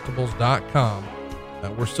ringsidecollectibles.com.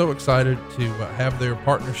 We're so excited to have their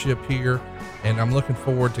partnership here, and I'm looking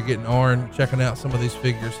forward to getting Arn checking out some of these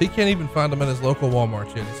figures. He can't even find them at his local Walmart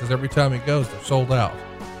yet. He says every time he goes, they're sold out.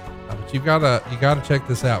 But you gotta check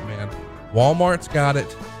this out, man. Walmart's got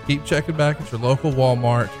it. Keep checking back at your local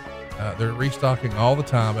Walmart. They're restocking all the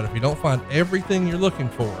time. But if you don't find everything you're looking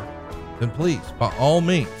for, then please, by all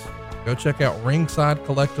means, go check out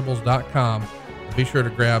ringsidecollectibles.com. Be sure to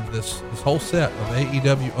grab this whole set of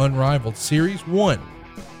AEW Unrivaled Series 1.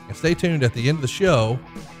 And stay tuned at the end of the show.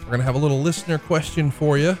 We're going to have a little listener question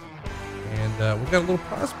for you. And we've got a little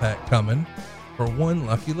prize pack coming for one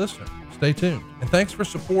lucky listener. Stay tuned. And thanks for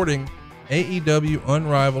supporting AEW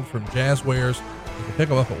Unrivaled from Jazzwares. You can pick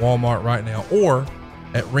them up at Walmart right now or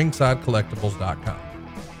at ringsidecollectibles.com.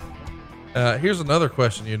 Here's another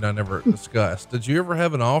question you and I never discussed. Did you ever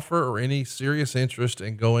have an offer or any serious interest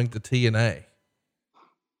in going to TNA?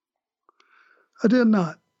 I did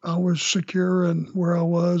not. I was secure in where I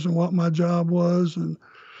was and what my job was, and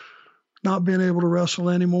not being able to wrestle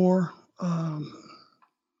anymore.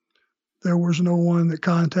 There was no one that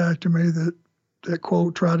contacted me that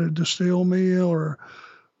quote tried to distill me or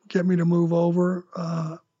get me to move over.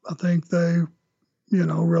 I think they,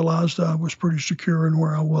 realized I was pretty secure in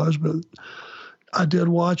where I was, but I did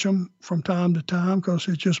watch them from time to time because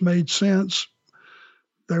it just made sense.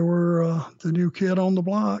 They were the new kid on the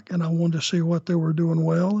block, and I wanted to see what they were doing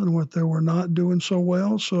well and what they were not doing so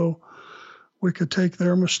well, so we could take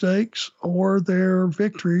their mistakes or their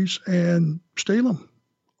victories and steal them,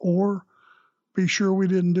 or be sure we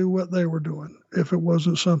didn't do what they were doing if it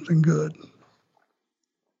wasn't something good.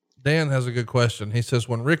 Dan has a good question. He says,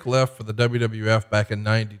 when Rick left for the WWF back in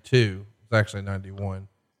 92, it's actually 91,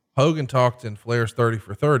 Hogan talked in Flair's 30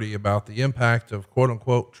 for 30 about the impact of quote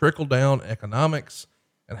unquote trickle down economics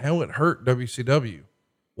and how it hurt WCW.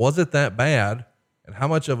 Was it that bad? And how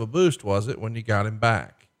much of a boost was it when you got him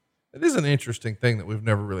back? It is an interesting thing that we've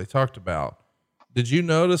never really talked about. Did you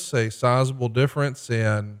notice a sizable difference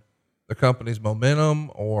in the company's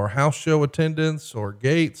momentum or house show attendance or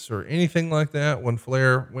gates or anything like that when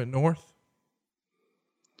Flair went north?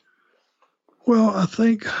 Well,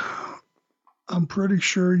 I'm pretty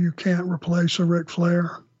sure you can't replace a Ric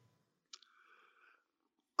Flair.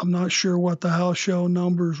 I'm not sure what the house show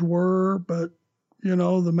numbers were, but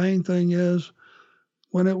the main thing is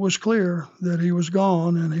when it was clear that he was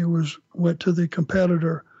gone and went to the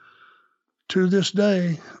competitor, to this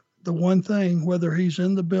day, the one thing, whether he's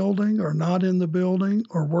in the building or not in the building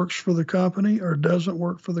or works for the company or doesn't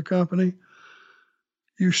work for the company,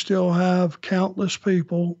 you still have countless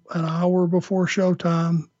people an hour before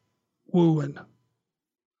showtime wooing.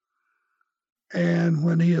 And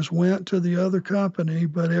when he has went to the other company,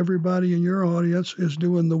 but everybody in your audience is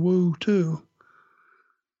doing the woo too,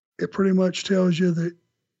 it pretty much tells you that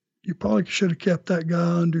you probably should have kept that guy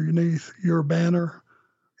underneath your banner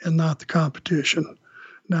and not the competition.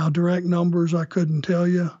 Now, direct numbers, I couldn't tell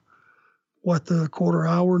you what the quarter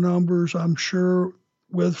hour numbers, I'm sure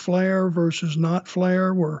with Flair versus not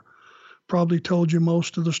Flair, were probably told you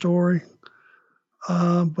most of the story.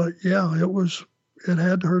 But yeah, it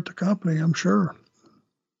had to hurt the company, I'm sure.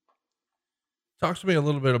 Talk to me a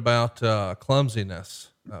little bit about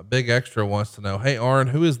clumsiness. Big Extra wants to know, hey, Arn,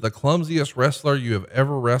 who is the clumsiest wrestler you have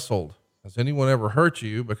ever wrestled? Has anyone ever hurt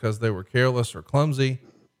you because they were careless or clumsy?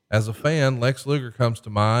 As a fan, Lex Luger comes to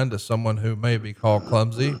mind as someone who may be called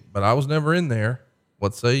clumsy, but I was never in there.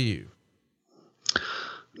 What say you?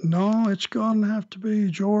 No, it's going to have to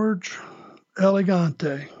be George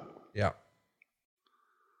Elegante. Yeah.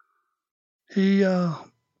 He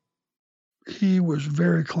was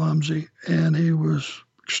very clumsy, and he was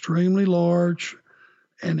extremely large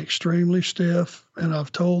and extremely stiff. And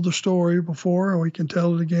I've told the story before, and we can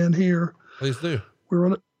tell it again here. Please do.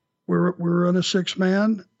 We were in a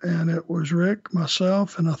 6-man, and it was Rick,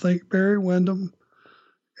 myself, and I think Barry Windham,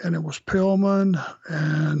 and it was Pillman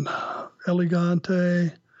and Elegante,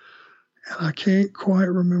 and I can't quite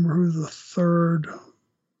remember who the third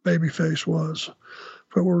babyface was,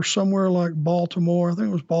 but we're somewhere like Baltimore. I think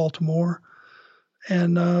it was Baltimore.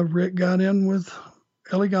 And Rick got in with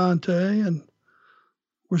Elegante and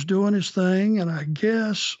was doing his thing, and I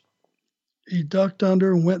guess he ducked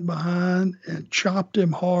under and went behind and chopped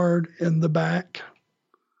him hard in the back,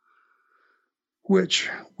 which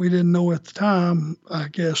we didn't know at the time, I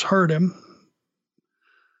guess hurt him.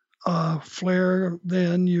 Flair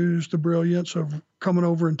then used the brilliance of coming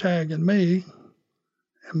over and tagging me,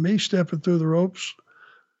 and me stepping through the ropes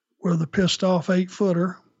with a pissed off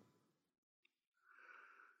 8-footer.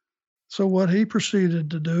 So what he proceeded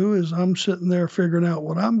to do is, I'm sitting there figuring out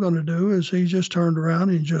what I'm going to do, is he just turned around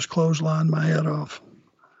and just clotheslined my head off.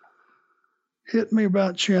 Hit me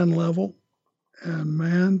about chin level, and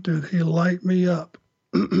man, did he light me up.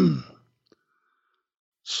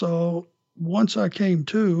 So once I came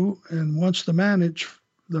to, and once the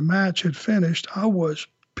match had finished, I was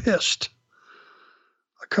pissed.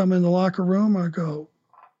 I come in the locker room, I go,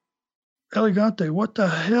 Elegante, what the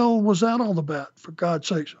hell was that all about? For God's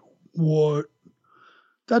sakes. What?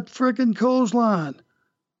 That friggin' clothesline.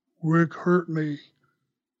 Rick hurt me.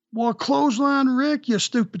 Well, clothesline Rick, you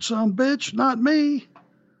stupid son of a bitch, not me.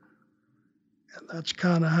 And that's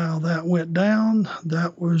kind of how that went down.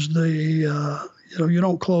 That was the You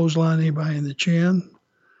don't clothesline anybody in the chin.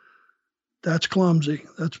 That's clumsy.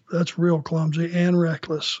 That's real clumsy and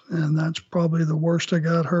reckless. And that's probably the worst I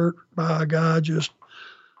got hurt by a guy just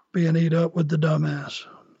being eat up with the dumbass.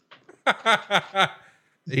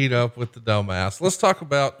 Eat up with the dumbass. Let's talk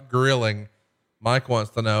about grilling. Mike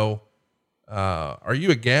wants to know, are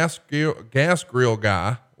you a gas grill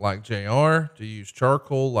guy like JR? Do you use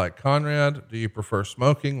charcoal like Conrad? Do you prefer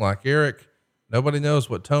smoking like Eric? Nobody knows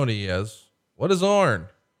what Tony is. What is Arn?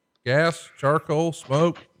 Gas, charcoal,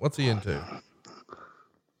 smoke? What's he into?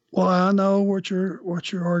 Well, I know what your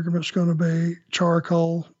argument's going to be.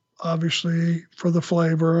 Charcoal, obviously, for the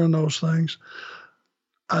flavor and those things.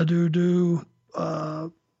 I do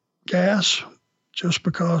gas just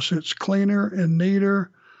because it's cleaner and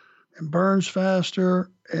neater and burns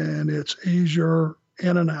faster and it's easier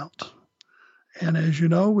in and out. And as you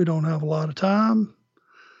know, we don't have a lot of time.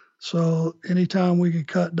 So anytime we can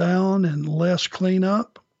cut down and less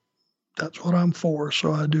cleanup, that's what I'm for.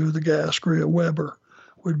 So I do the gas grill. Weber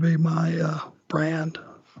would be my brand.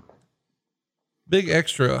 Big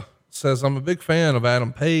Extra says, I'm a big fan of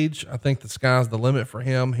Adam Page. I think the sky's the limit for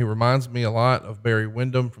him. He reminds me a lot of Barry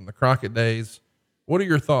Windham from the Crockett days. What are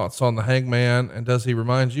your thoughts on the Hangman? And does he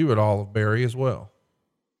remind you at all of Barry as well?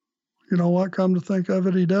 You know what? Come to think of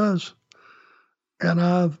it, he does. And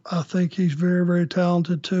I think he's very, very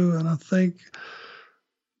talented too. And I think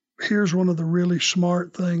here's one of the really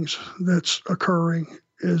smart things that's occurring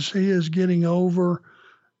is he is getting over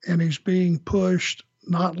and he's being pushed,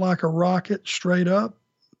 not like a rocket straight up,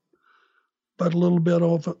 but a little bit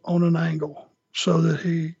on an angle so that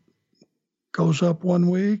he goes up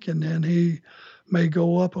one week and then he may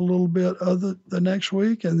go up a little bit the next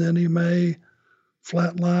week, and then he may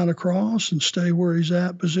flat line across and stay where he's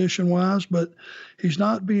at position wise, but he's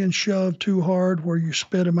not being shoved too hard where you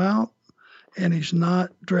spit him out, and he's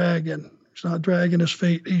not dragging his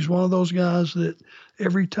feet. He's one of those guys that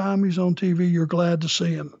every time he's on TV, you're glad to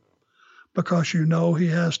see him because you know he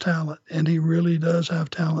has talent, and he really does have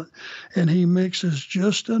talent. And he mixes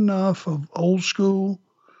just enough of old school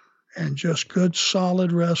and just good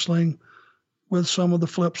solid wrestling with some of the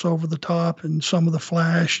flips over the top and some of the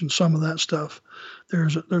flash and some of that stuff.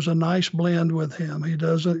 There's a nice blend with him. He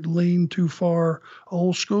doesn't lean too far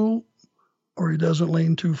old school or he doesn't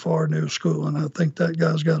lean too far new school. And I think that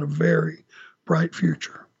guy's got a very bright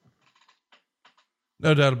future.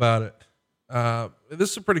 No doubt about it.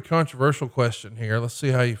 This is a pretty controversial question here. Let's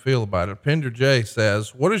see how you feel about it. Pender J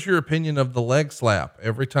says, what is your opinion of the leg slap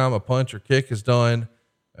every time a punch or kick is done?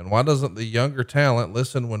 And why doesn't the younger talent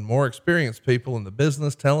listen when more experienced people in the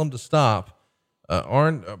business tell them to stop?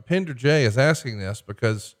 Pender J is asking this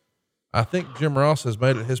because I think Jim Ross has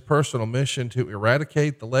made it his personal mission to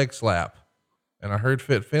eradicate the leg slap. And I heard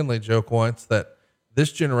Fit Finley joke once that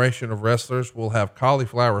this generation of wrestlers will have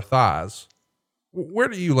cauliflower thighs. Where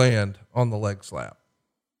do you land on the leg slap?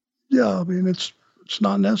 Yeah, I mean, it's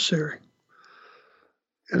not necessary.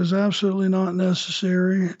 It is absolutely not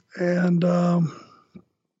necessary. And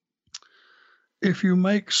if you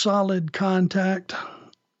make solid contact,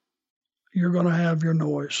 you're going to have your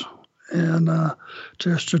noise. And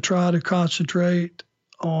just to try to concentrate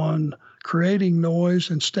on creating noise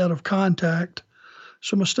instead of contact,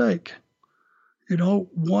 it's a mistake. You know,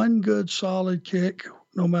 one good solid kick,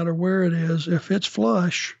 no matter where it is, if it's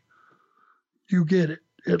flush, you get it.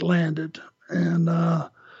 It landed. And the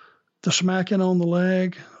smacking on the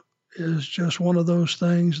leg is just one of those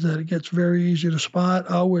things that it gets very easy to spot.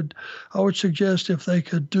 I would suggest if they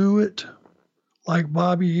could do it like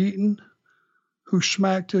Bobby Eaton, who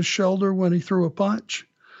smacked his shoulder when he threw a punch,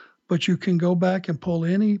 but you can go back and pull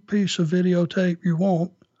any piece of videotape you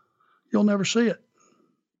want. You'll never see it.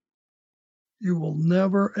 You will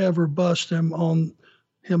never, ever bust him on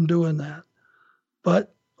him doing that.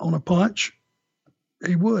 But on a punch,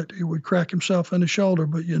 he would crack himself in the shoulder,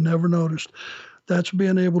 but you never noticed. That's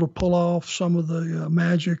being able to pull off some of the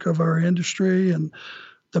magic of our industry and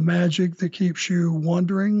the magic that keeps you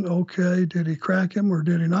wondering, okay, did he crack him or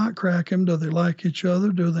did he not crack him? Do they like each other?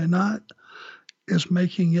 Do they not? Is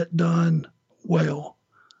making it done well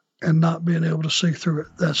and not being able to see through it.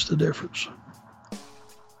 That's the difference.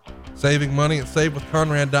 Saving money at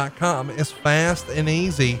SaveWithConrad.com is fast and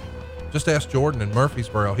easy. Just ask Jordan in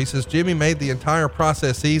Murfreesboro. He says, Jimmy made the entire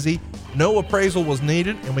process easy. No appraisal was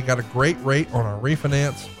needed, and we got a great rate on our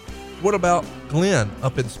refinance. What about Glenn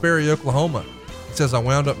up in Sperry, Oklahoma? He says, I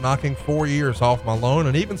wound up knocking 4 years off my loan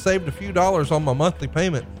and even saved a few dollars on my monthly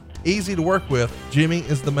payment. Easy to work with. Jimmy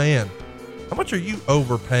is the man. How much are you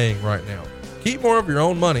overpaying right now? Keep more of your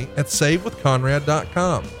own money at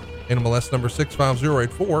SaveWithConrad.com. NMLS number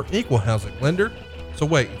 65084, equal housing lender. So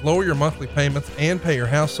wait, lower your monthly payments and pay your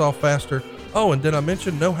house off faster. Oh, and did I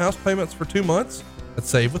mention no house payments for 2 months? At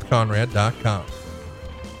savewithconrad.com.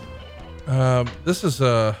 This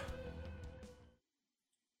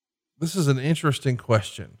is an interesting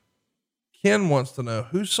question. Ken wants to know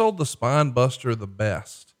who sold the Spine Buster the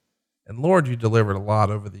best. And Lord, you delivered a lot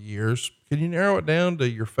over the years. Can you narrow it down to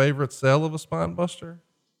your favorite sell of a Spine Buster?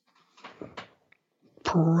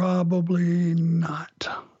 Probably not.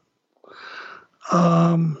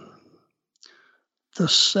 The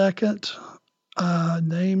second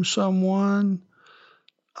name someone,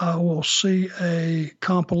 I will see a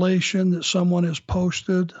compilation that someone has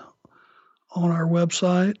posted on our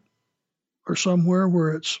website or somewhere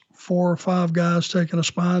where it's 4 or 5 guys taking a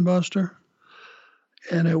spine buster.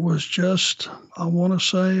 And it was just, I want to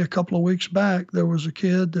say a couple of weeks back, there was a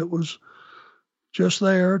kid that was just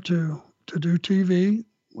there to do TV,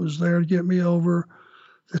 was there to get me over,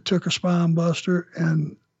 that took a spine buster,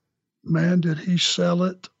 and man, did he sell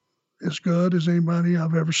it as good as anybody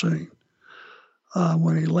I've ever seen.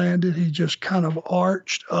 When he landed, he just kind of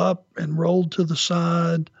arched up and rolled to the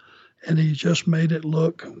side, and he just made it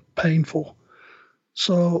look painful.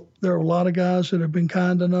 So there are a lot of guys that have been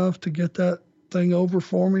kind enough to get that thing over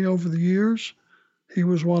for me over the years. He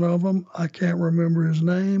was one of them. I can't remember his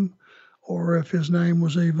name or if his name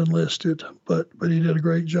was even listed, but he did a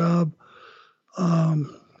great job.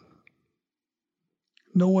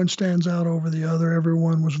 No one stands out over the other.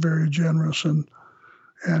 Everyone was very generous and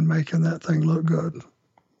making that thing look good.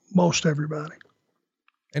 Most everybody.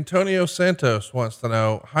 Antonio Santos wants to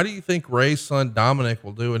know, how do you think Ray's son Dominic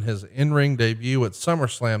will do in his in-ring debut at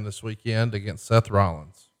SummerSlam this weekend against Seth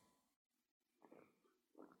Rollins?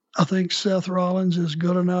 I think Seth Rollins is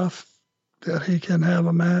good enough that he can have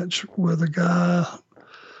a match with a guy.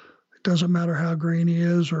 It doesn't matter how green he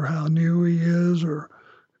is or how new he is or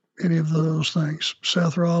any of those things.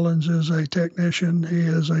 Seth Rollins is a technician. He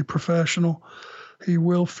is a professional. He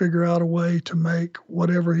will figure out a way to make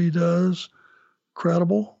whatever he does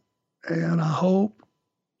credible. And I hope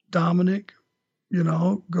Dominic,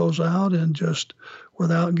 goes out and just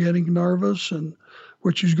without getting nervous, and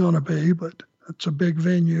which he's going to be, but it's a big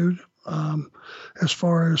venue. As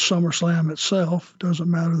far as SummerSlam itself,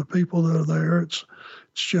 doesn't matter the people that are there. It's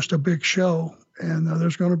just a big show, and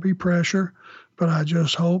there's going to be pressure, but I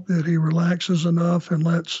just hope that he relaxes enough and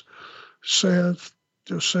lets Seth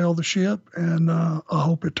just sail the ship, and I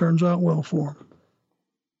hope it turns out well for him.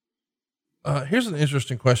 Here's an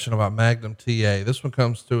interesting question about Magnum TA. This one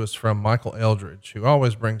comes to us from Michael Eldridge, who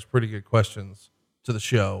always brings pretty good questions to the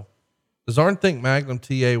show. Does Arn think Magnum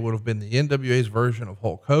TA would have been the NWA's version of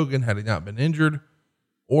Hulk Hogan had he not been injured,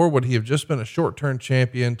 or would he have just been a short-term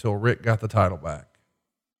champion till Rick got the title back?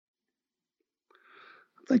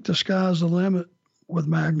 I think the sky's the limit with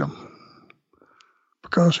Magnum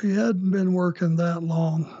because he hadn't been working that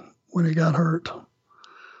long when he got hurt.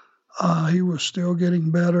 He was still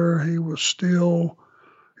getting better. He was still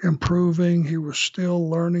improving. He was still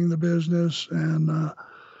learning the business, and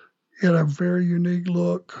he had a very unique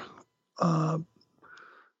look.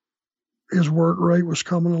 His work rate was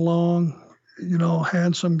coming along,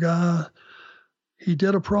 handsome guy. He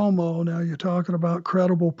did a promo. Now you're talking about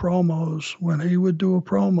credible promos. When he would do a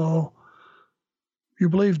promo, you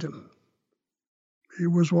believed him. He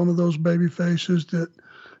was one of those baby faces that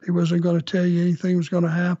he wasn't going to tell you anything was going to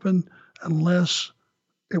happen unless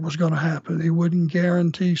it was going to happen. He wouldn't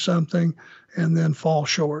guarantee something and then fall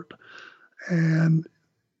short. And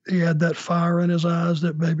he had that fire in his eyes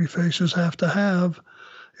that baby faces have to have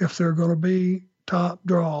if they're going to be top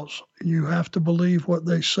draws. You have to believe what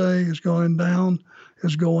they say is going down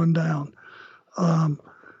is going down.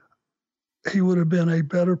 He would have been a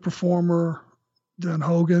better performer than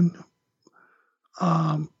Hogan.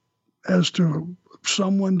 As to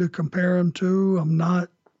someone to compare him to,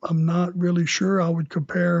 I'm not really sure. I would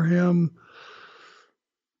compare him.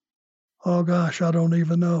 Oh gosh, I don't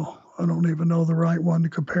even know. I don't even know the right one to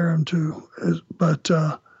compare him to. But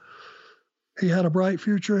he had a bright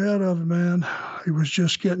future ahead of him, man. He was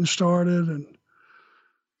just getting started, and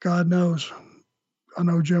God knows. I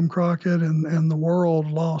know Jim Crockett and the world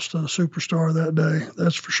lost a superstar that day.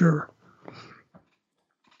 That's for sure.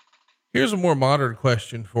 Here's a more modern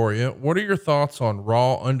question for you. What are your thoughts on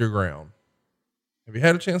Raw Underground? Have you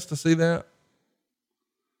had a chance to see that?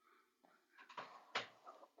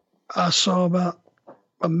 I saw about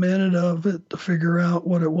a minute of it to figure out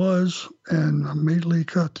what it was and immediately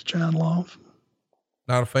cut the channel off.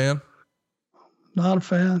 Not a fan? Not a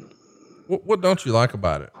fan. What don't you like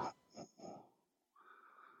about it?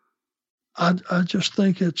 I just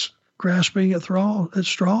think it's grasping at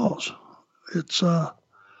straws. It's,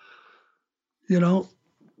 You know,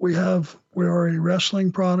 we are a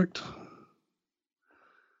wrestling product.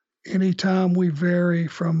 Anytime we vary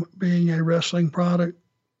from being a wrestling product,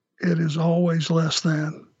 it is always less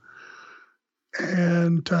than.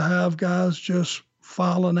 And to have guys just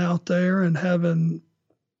filing out there and having,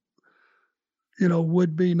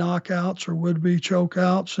 would be knockouts or would be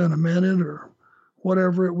chokeouts in a minute or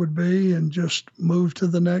whatever it would be and just move to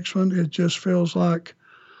the next one, it just feels like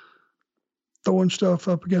throwing stuff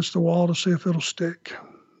up against the wall to see if it'll stick.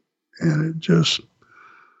 And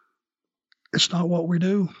it's not what we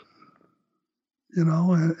do,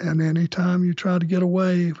 and anytime you try to get a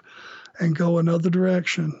wave and go another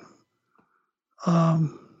direction, I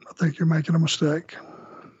think you're making a mistake.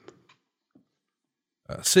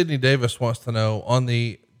 Sydney Davis wants to know, on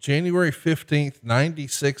the January 15th,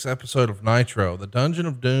 96 episode of Nitro, the Dungeon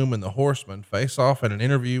of Doom and the Horsemen face off in an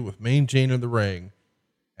interview with Mean Gene in the ring.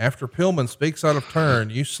 After Pillman speaks out of turn,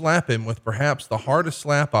 you slap him with perhaps the hardest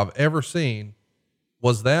slap I've ever seen.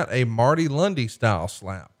 Was that a Marty Lundy style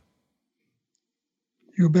slap?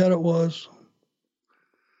 You bet it was.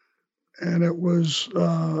 And it was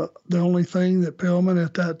the only thing that Pillman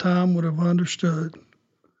at that time would have understood.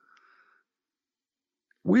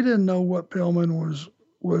 We didn't know what Pillman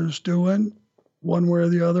was doing one way or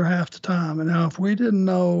the other half the time. And now if we didn't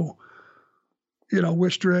know,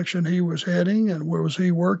 which direction he was heading and where was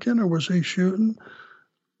he working or was he shooting,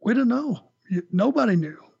 we didn't know. Nobody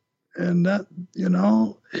knew. And that,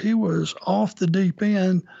 he was off the deep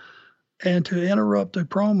end. And to interrupt a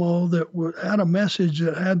promo that had a message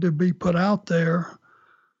that had to be put out there,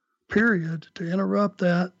 period, to interrupt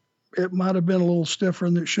that, it might have been a little stiffer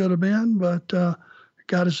than it should have been, but it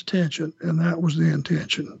got his attention, and that was the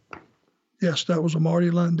intention. Yes, that was a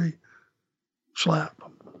Marty Lundy slap.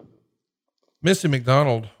 Missy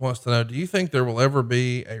McDonald wants to know, do you think there will ever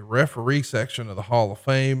be a referee section of the Hall of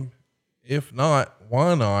Fame? If not,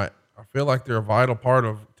 why not? I feel like they're a vital part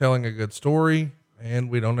of telling a good story,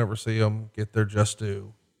 and we don't ever see them get their just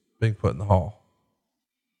due being put in the hall.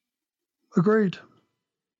 Agreed.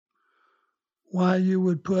 Why you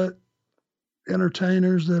would put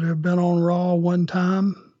entertainers that have been on Raw one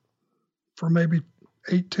time for maybe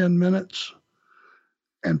 8-10 minutes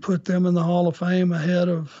and put them in the Hall of Fame ahead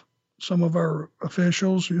of some of our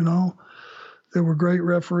officials, that were great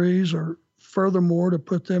referees, or furthermore, to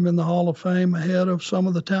put them in the Hall of Fame ahead of some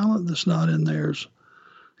of the talent that's not in theirs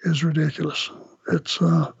is ridiculous. It's,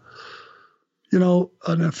 an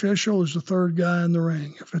official is the third guy in the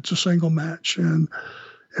ring if it's a single match. And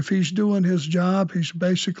if he's doing his job, he's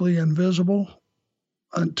basically invisible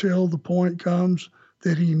until the point comes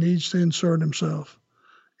that he needs to insert himself.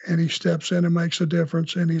 And he steps in and makes a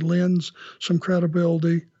difference, and he lends some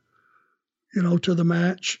credibility, to the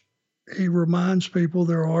match. He reminds people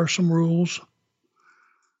there are some rules.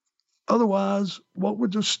 Otherwise, what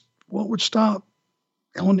would stop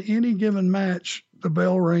on any given match the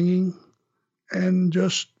bell ringing and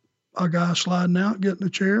just a guy sliding out, getting a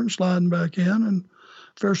chair and sliding back in, and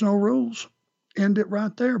if there's no rules, end it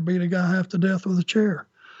right there. Beat a guy half to death with a chair.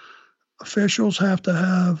 Officials have to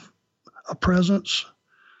have a presence,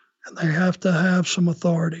 and they have to have some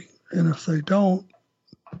authority. And if they don't,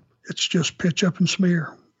 it's just pitch up and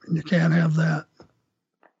smear, and you can't have that.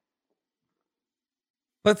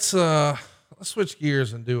 Let's switch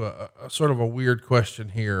gears and do a sort of a weird question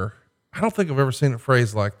here. I don't think I've ever seen it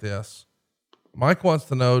phrased like this. Mike wants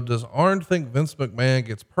to know, does Arn think Vince McMahon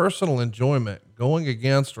gets personal enjoyment going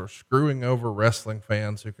against or screwing over wrestling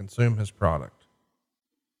fans who consume his product?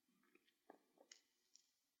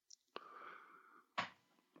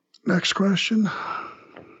 Next question.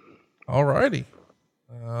 All righty.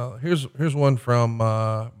 Here's one from,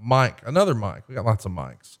 Mike, another Mike. We got lots of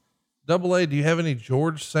Mikes. Double A, do you have any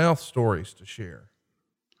George South stories to share?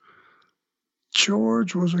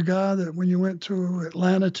 George was a guy that when you went to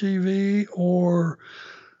Atlanta TV or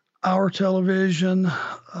our television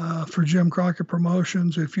for Jim Crockett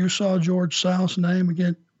Promotions, if you saw George South's name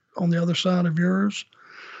again on the other side of yours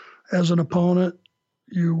as an opponent,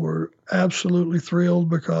 you were absolutely thrilled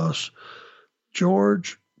because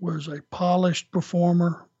George was a polished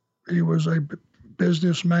performer. He was a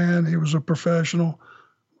businessman. He was a professional,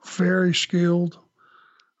 very skilled.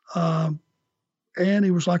 And he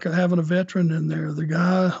was like having a veteran in there. The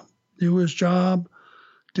guy knew his job,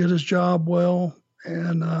 did his job well,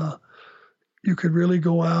 and you could really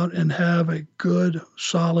go out and have a good,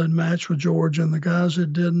 solid match with George. And the guys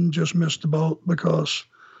that didn't just missed the boat because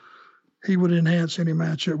he would enhance any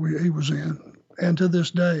match that he was in. And to this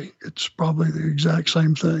day, it's probably the exact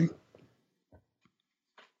same thing.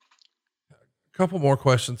 A couple more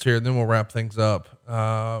questions here, and then we'll wrap things up.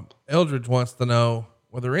 Eldridge wants to know,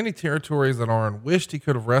 were there any territories that Arn wished he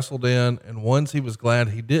could have wrestled in and ones he was glad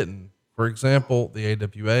he didn't? For example, the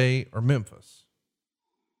AWA or Memphis?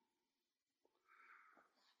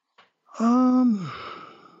 The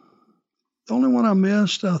only one I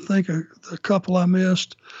missed, I think the couple I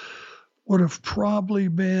missed would have probably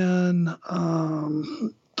been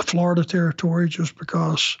the Florida territory, just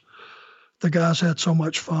because the guys had so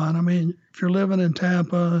much fun. I mean, if you're living in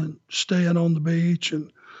Tampa and staying on the beach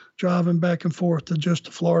and driving back and forth to just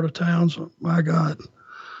the Florida towns, my God,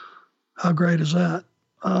 how great is that?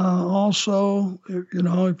 Also,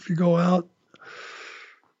 if you go out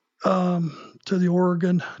to the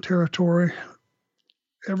Oregon territory,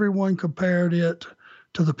 everyone compared it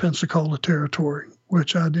to the Pensacola territory,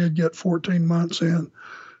 which I did get 14 months in,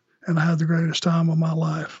 and I had the greatest time of my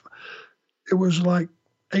life. It was like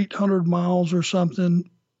 800 miles or something,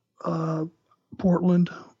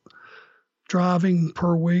 Portland, driving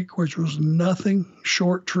per week, which was nothing,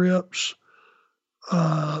 short trips,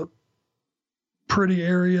 pretty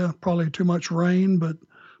area, probably too much rain, but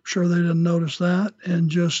I'm sure they didn't notice that.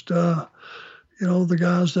 And just, the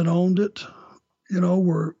guys that owned it,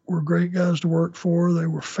 were great guys to work for. They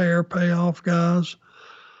were fair payoff guys.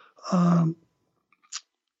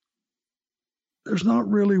 There's not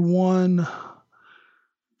really one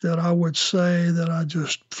that I would say that I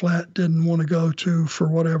just flat didn't want to go to for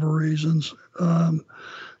whatever reasons.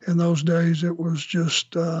 In those days, it was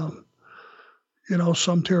just, some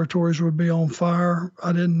territories would be on fire.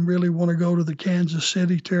 I didn't really want to go to the Kansas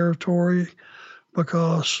City territory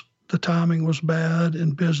because the timing was bad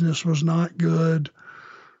and business was not good.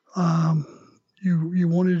 You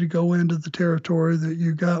wanted to go into the territory that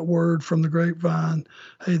you got word from the grapevine,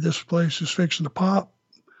 hey, this place is fixing to pop.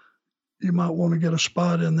 You might want to get a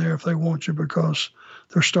spot in there if they want you, because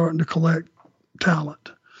they're starting to collect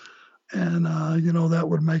talent. And, that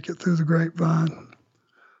would make it through the grapevine.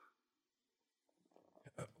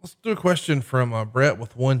 Let's do a question from Brett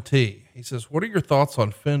with 1T. He says, what are your thoughts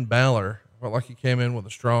on Finn Balor? I felt like he came in with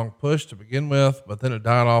a strong push to begin with, but then it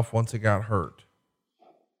died off once he got hurt.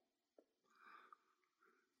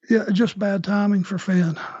 Yeah, just bad timing for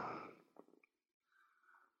Finn.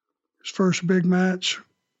 His first big match,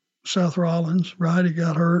 Seth Rollins, right? He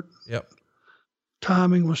got hurt. Yep.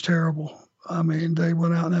 Timing was terrible. I mean, they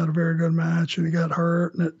went out and had a very good match, and he got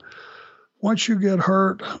hurt. And once you get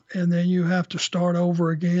hurt, and then you have to start over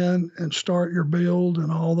again and start your build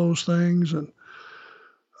and all those things, and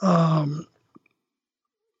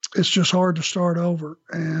it's just hard to start over.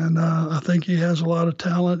 And I think he has a lot of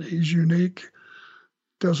talent. He's unique,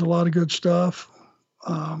 does a lot of good stuff.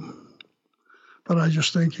 But I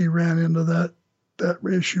just think he ran into that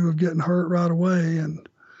issue of getting hurt right away, and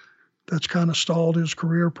that's kind of stalled his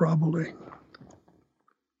career probably.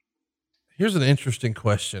 Here's an interesting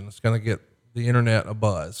question. It's going to get the internet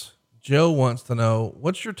abuzz. Joe wants to know,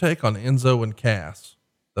 what's your take on Enzo and Cass?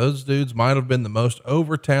 Those dudes might have been the most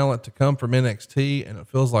over talent to come from NXT, and it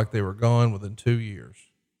feels like they were gone within 2 years.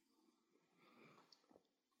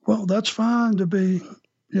 Well, that's fine to be,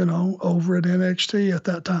 over at NXT at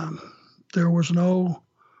that time. There was no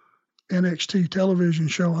NXT television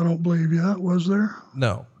show, I don't believe yet, was there?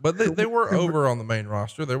 No, but they were over on the main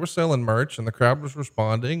roster. They were selling merch and the crowd was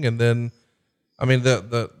responding. And then, I mean,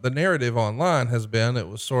 the narrative online has been, it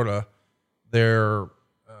was sort of their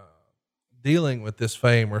dealing with this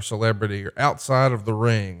fame or celebrity or outside of the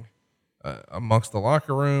ring, amongst the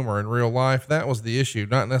locker room or in real life. That was the issue,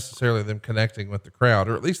 not necessarily them connecting with the crowd,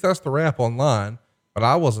 or at least that's the rap online, but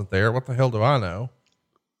I wasn't there. What the hell do I know?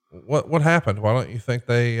 What happened? Why don't you think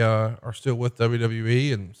they are still with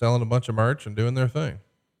WWE and selling a bunch of merch and doing their thing?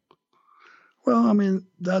 Well, I mean,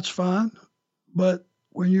 that's fine. But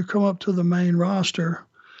when you come up to the main roster,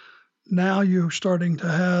 now you're starting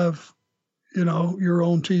to have, your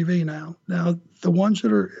own TV now. Now, the ones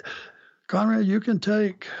that are, Conrad, you can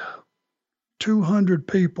take 200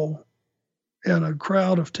 people in a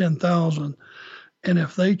crowd of 10,000, and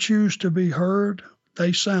if they choose to be heard,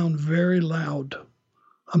 they sound very loud.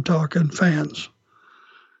 I'm talking fans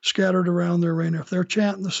scattered around the arena. If they're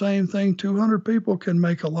chanting the same thing, 200 people can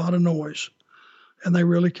make a lot of noise, and they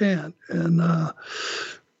really can. And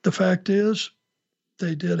the fact is,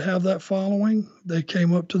 they did have that following. They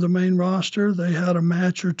came up to the main roster. They had a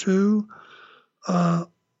match or two, and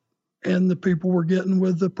the people were getting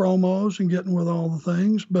with the promos and getting with all the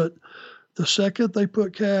things. But the second they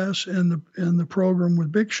put Cass in the program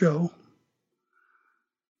with Big Show,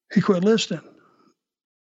 he quit listening.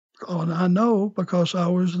 Oh, and I know because I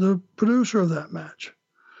was the producer of that match.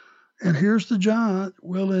 And here's the Giant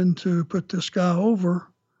willing to put this guy over,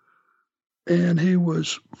 and he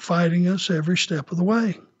was fighting us every step of the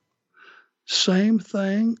way. Same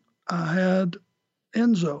thing. I had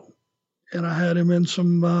Enzo, and I had him in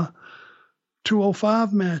some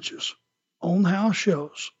 205 matches on house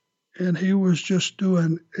shows. And he was just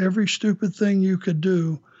doing every stupid thing you could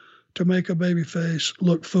do to make a babyface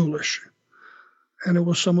look foolish. And it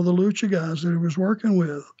was some of the lucha guys that he was working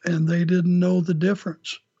with, and they didn't know the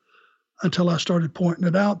difference until I started pointing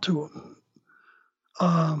it out to them.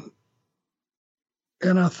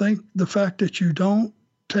 And I think the fact that you don't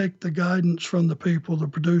take the guidance from the people, the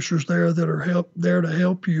producers there that are there to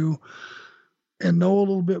help you and know a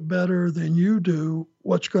little bit better than you do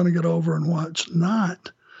what's going to get over and what's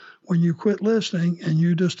not, when you quit listening and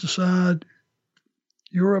you just decide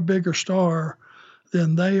you're a bigger star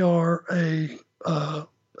than they are a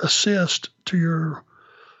assist to your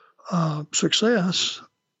success,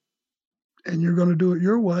 and you're going to do it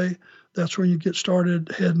your way, that's when you get started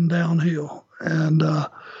heading downhill. And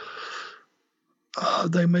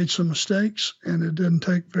they made some mistakes, and it didn't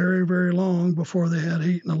take very, very long before they had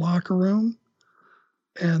heat in the locker room.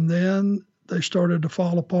 And then they started to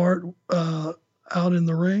fall apart out in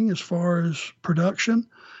the ring as far as production.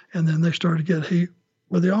 And then they started to get heat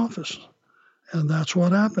with the office. And that's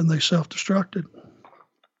what happened. They self-destructed.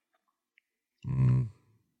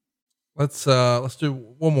 Let's do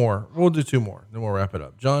one more. We'll do two more, then we'll wrap it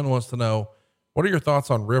up. John wants to know, what are your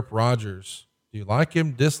thoughts on Rip Rogers? Do you like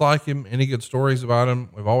him, dislike him? Any good stories about him?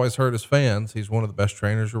 We've always heard as fans, he's one of the best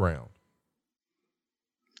trainers around.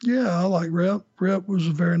 Yeah, I like Rip. Rip was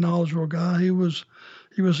a very knowledgeable guy. He was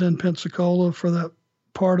in Pensacola for that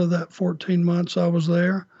part of that 14 months I was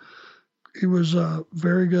there. He was a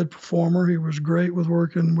very good performer. He was great with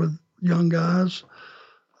working with young guys.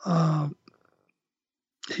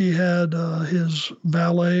 He had his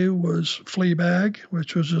valet was Fleabag,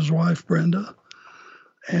 which was his wife, Brenda.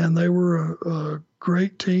 And they were a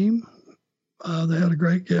great team. They had a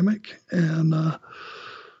great gimmick. And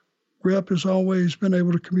Rip has always been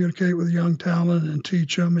able to communicate with young talent and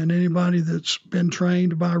teach them. And anybody that's been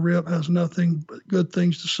trained by Rip has nothing but good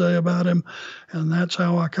things to say about him. And that's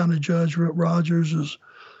how I kind of judge Rip Rogers, is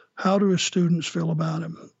how do his students feel about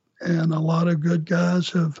him? And a lot of good guys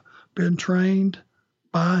have been trained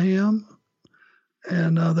by him,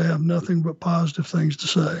 and they have nothing but positive things to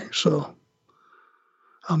say. So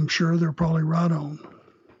I'm sure they're probably right on.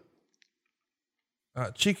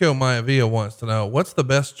 Chico Maivia wants to know, what's the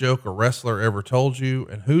best joke a wrestler ever told you,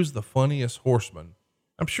 and who's the funniest horseman?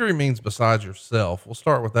 I'm sure he means besides yourself. We'll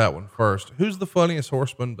start with that one first. Who's the funniest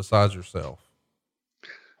horseman besides yourself?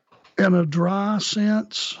 In a dry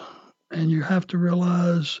sense, and you have to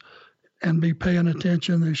realize and be paying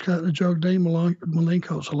attention, he's got a joke. Dean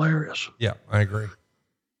Malenko's hilarious. Yeah, I agree.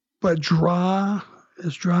 But as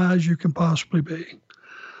dry as you can possibly be.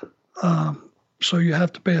 So you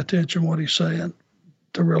have to pay attention what he's saying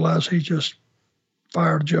to realize he just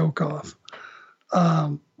fired a joke off.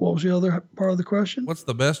 What was the other part of the question? What's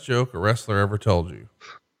the best joke a wrestler ever told you?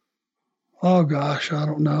 Oh gosh, I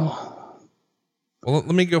don't know. Well,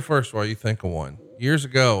 let me go first while you think of one. Years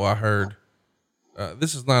ago, I heard,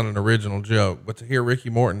 this is not an original joke, but to hear Ricky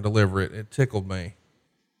Morton deliver it, it tickled me.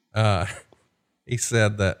 He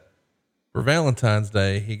said that for Valentine's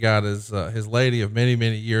Day, he got his lady of many,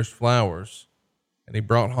 many years flowers, and he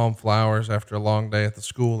brought home flowers after a long day at the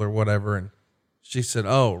school or whatever. And she said,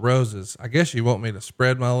 "Oh, roses. I guess you want me to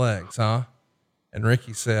spread my legs, huh?" And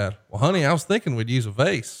Ricky said, "Well, honey, I was thinking we'd use a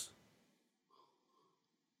vase."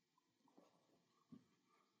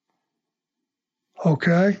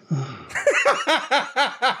 Okay.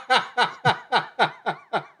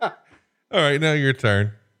 All right, now your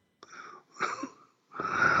turn.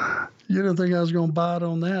 You didn't think I was going to bite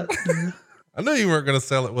on that, did you? I knew you weren't going to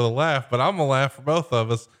sell it with a laugh, but I'm going to laugh for both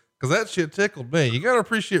of us because that shit tickled me. You got to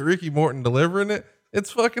appreciate Ricky Morton delivering it.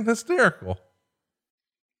 It's fucking hysterical.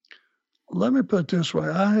 Let me put it this way.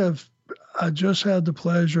 I just had the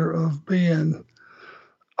pleasure of being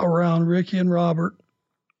around Ricky and Robert,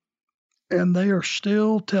 and they are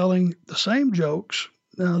still telling the same jokes.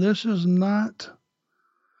 Now, this is not,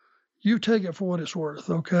 you take it for what it's worth,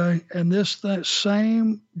 okay? And that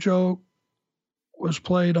same joke was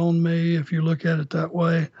played on me, if you look at it that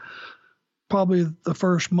way, probably the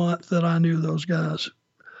first month that I knew those guys.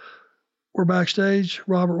 We're backstage.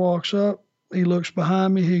 Robert walks up. He looks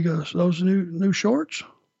behind me. He goes, "Those new shorts?"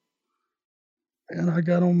 And I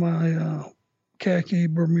got on my khaki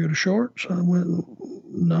Bermuda shorts. I went,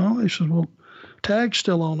 "No." He says, "Well, tag's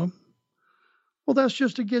still on them." "Well, that's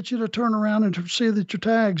just to get you to turn around and to see that your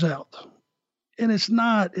tag's out." And it's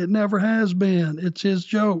not. It never has been. It's his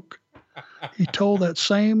joke. He told that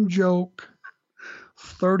same joke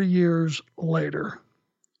 30 years later.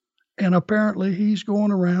 And apparently he's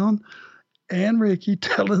going around and Ricky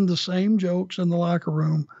telling the same jokes in the locker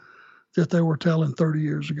room that they were telling 30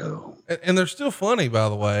 years ago. And they're still funny, by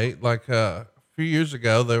the way. Like, a few years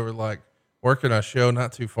ago, they were like working a show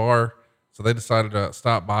not too far. So they decided to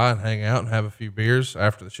stop by and hang out and have a few beers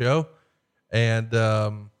after the show. And,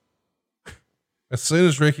 as soon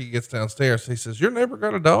as Ricky gets downstairs, he says, "Your neighbor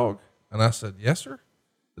got a dog?" And I said, "Yes, sir."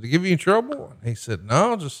 "Did he give you any trouble?" And he said,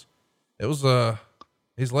 "No, it was,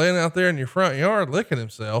 he's laying out there in your front yard licking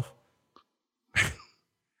himself."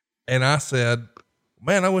 And I said,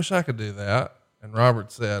 "Man, I wish I could do that." And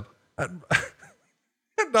Robert said, "That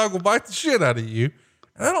dog will bite the shit out of you."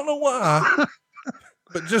 And I don't know why,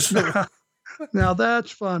 but just now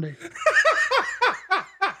that's funny.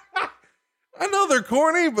 I know they're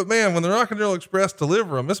corny, but man, when the Rock and Roll Express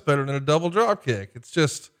deliver them, it's better than a double drop kick. It's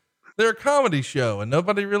just, they're a comedy show and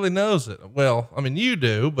nobody really knows it. Well, I mean, you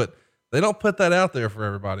do, but they don't put that out there for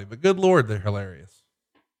everybody, but good Lord, they're hilarious.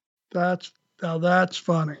 That's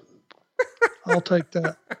funny. I'll take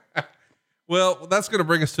that. Well, that's going to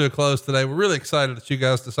bring us to a close today. We're really excited that you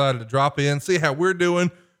guys decided to drop in, see how we're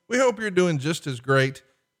doing. We hope you're doing just as great.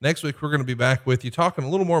 Next week, we're going to be back with you talking a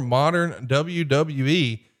little more modern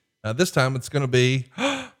WWE. This time it's going to be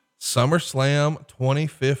SummerSlam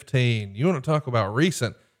 2015. You want to talk about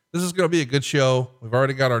recent? This is going to be a good show. We've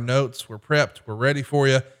already got our notes. We're prepped. We're ready for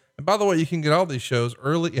you. And by the way, you can get all these shows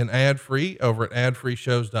early and ad free over at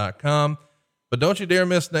adfreeshows.com. But don't you dare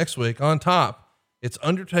miss next week. On top, it's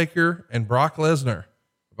Undertaker and Brock Lesnar.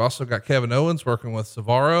 We've also got Kevin Owens working with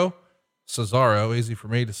Cesaro, easy for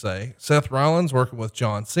me to say, Seth Rollins working with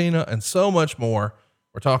John Cena, and so much more.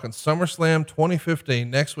 We're talking SummerSlam 2015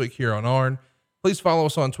 next week here on Arn. Please follow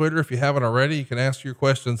us on Twitter. If you haven't already, you can ask your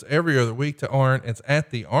questions every other week to Arn. It's at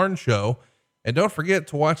the Arn Show. And don't forget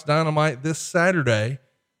to watch Dynamite this Saturday.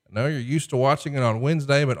 I know you're used to watching it on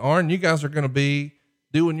Wednesday, but Arn, you guys are going to be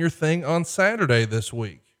doing your thing on Saturday this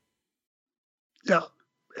week. Yeah.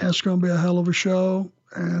 It's going to be a hell of a show.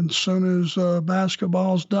 And as soon as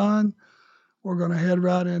basketball's done, we're going to head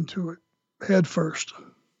right into it head first.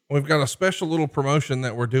 We've got a special little promotion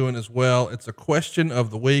that we're doing as well. It's a question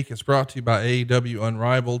of the week. It's brought to you by AEW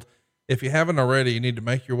Unrivaled. If you haven't already, you need to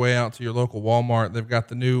make your way out to your local Walmart. They've got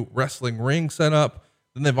the new wrestling ring set up.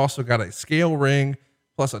 Then they've also got a scale ring,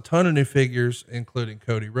 plus a ton of new figures, including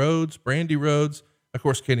Cody Rhodes, Brandy Rhodes, of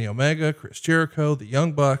course, Kenny Omega, Chris Jericho, the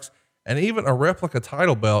Young Bucks, and even a replica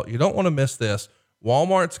title belt. You don't want to miss this.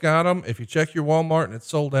 Walmart's got them. If you check your Walmart and it's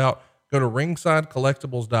sold out, go to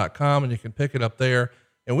ringsidecollectibles.com and you can pick it up there.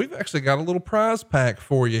 And we've actually got a little prize pack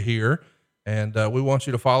for you here. And we want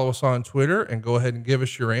you to follow us on Twitter and go ahead and give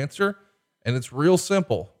us your answer. And it's real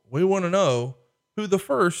simple. We want to know who the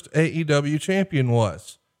first AEW champion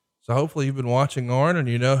was. So hopefully you've been watching Arn and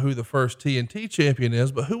you know who the first TNT champion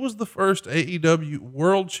is, but who was the first AEW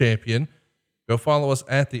world champion? Go follow us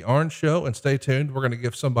at the Arn Show and stay tuned. We're going to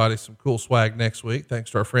give somebody some cool swag next week.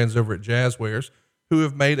 Thanks to our friends over at Jazzwares, who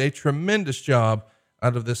have made a tremendous job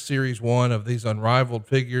out of this series 1 of these unrivaled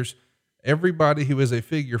figures. Everybody who is a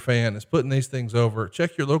figure fan is putting these things over.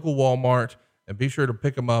 Check your local Walmart and be sure to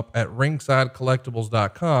pick them up at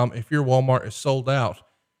ringsidecollectibles.com if your Walmart is sold out.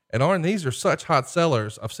 And Arn, these are such hot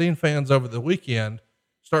sellers. I've seen fans over the weekend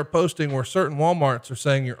start posting where certain Walmarts are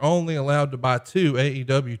saying you're only allowed to buy 2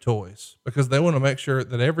 AEW toys because they want to make sure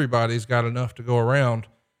that everybody's got enough to go around.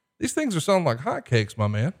 These things are selling like hotcakes, my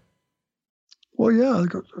man. Well, yeah,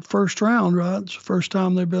 first round, right? It's the first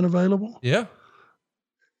time they've been available. Yeah.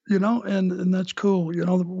 You know, and that's cool. You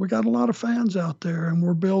know, we got a lot of fans out there and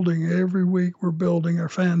we're building every week. We're building our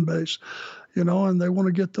fan base, you know, and they want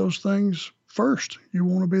to get those things first. You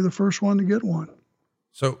want to be the first one to get one.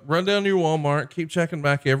 So run down to your Walmart, keep checking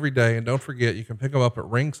back every day. And don't forget, you can pick them up at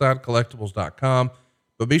ringsidecollectibles.com,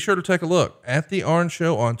 but be sure to take a look at the Arn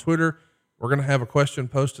Show on Twitter. We're going to have a question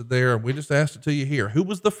posted there, and we just asked it to you here. Who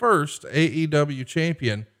was the first AEW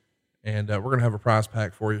champion? And we're going to have a prize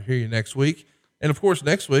pack for you here next week. And of course,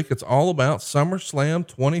 next week, it's all about SummerSlam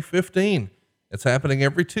 2015. It's happening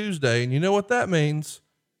every Tuesday. And you know what that means?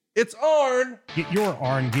 It's Arn. Get your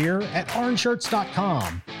Arn gear at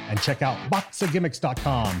arnshirts.com and check out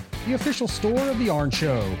boxofgimmicks.com, the official store of the Arn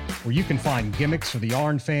Show, where you can find gimmicks for the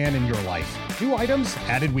Arn fan in your life. New items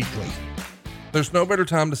added weekly. There's no better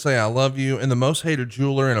time to say I love you, and the most hated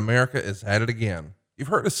jeweler in America is at it again. You've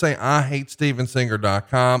heard us say I hate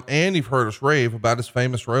StevenSinger.com, and you've heard us rave about his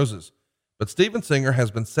famous roses. But Steven Singer has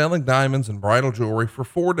been selling diamonds and bridal jewelry for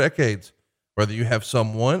 4 decades. Whether you have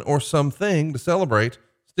someone or something to celebrate,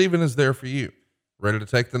 Steven is there for you. Ready to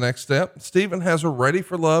take the next step? Steven has a Ready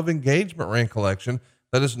for Love engagement ring collection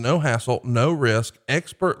that is no hassle, no risk,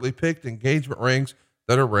 expertly picked engagement rings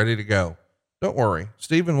that are ready to go. Don't worry,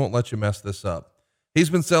 Stephen won't let you mess this up.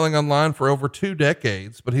 He's been selling online for over 2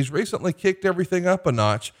 decades, but he's recently kicked everything up a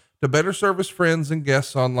notch to better serve his friends and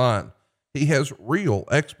guests online. He has real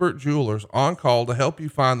expert jewelers on call to help you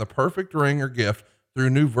find the perfect ring or gift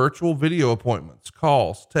through new virtual video appointments,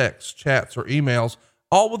 calls, texts, chats, or emails,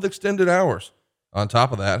 all with extended hours. On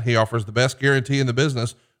top of that, he offers the best guarantee in the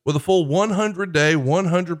business with a full 100-day,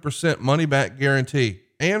 100% money-back guarantee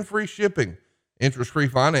and free shipping. Interest-free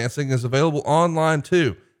financing is available online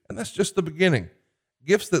too, and that's just the beginning.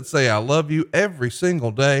 Gifts that say I love you every single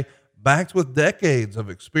day, backed with decades of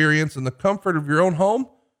experience in the comfort of your own home.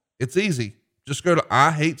 It's easy. Just go to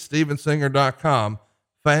IHateStevenSinger.com.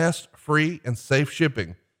 Fast, free, and safe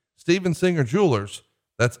shipping. Steven Singer Jewelers.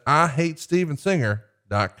 That's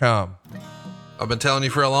IHateStevenSinger.com. I've been telling you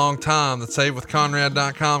for a long time that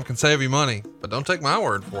SaveWithConrad.com can save you money, but don't take my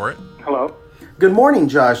word for it. Hello. Good morning,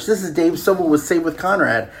 Josh. This is Dave Sobel with Save with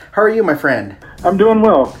Conrad. How are you, my friend? I'm doing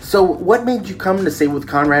well. So what made you come to Save with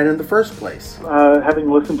Conrad in the first place? Having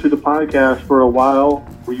listened to the podcast for a while,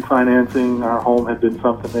 refinancing our home had been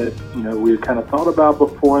something that, we had kind of thought about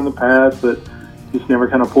before in the past, but just never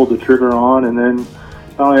kind of pulled the trigger on. And then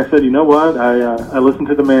finally I said, you know what? I listened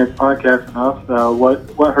to the man's podcast enough.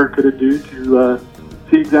 What hurt could it do to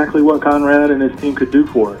see exactly what Conrad and his team could do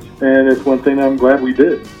for us? And it's one thing I'm glad we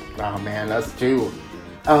did. Oh man, us too.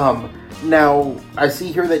 Now, I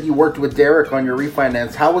see here that you worked with Derek on your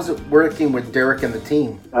refinance. How was it working with Derek and the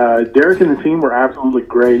team? Derek and the team were absolutely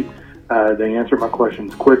great. They answered my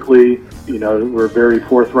questions quickly. Were very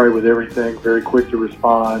forthright with everything, very quick to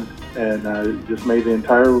respond, and just made the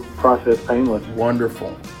entire process painless.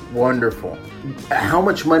 Wonderful. How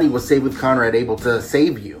much money was Save with Conrad able to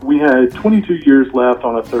save you? We had 22 years left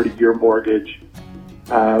on a 30-year mortgage.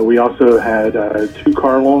 We also had 2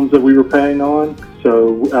 car loans that we were paying on.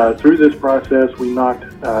 So through this process, we knocked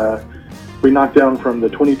down from the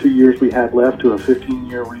 22 years we had left to a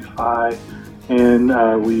 15-year refi, and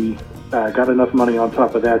we got enough money on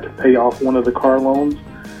top of that to pay off one of the car loans.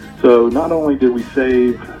 So not only did we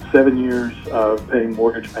save 7 years of paying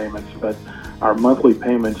mortgage payments, but our monthly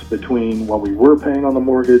payments between what we were paying on the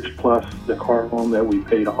mortgage plus the car loan that we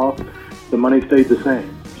paid off, the money stayed the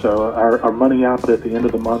same. So our money out at the end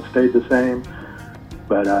of the month stayed the same.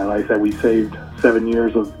 But like I said, we saved 7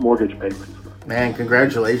 years of mortgage payments. Man,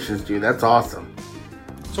 congratulations, dude. That's awesome.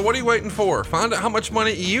 So what are you waiting for? Find out how much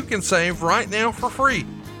money you can save right now for free.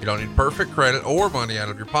 You don't need perfect credit or money out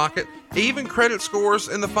of your pocket. Even credit scores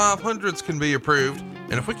in the 500s can be approved.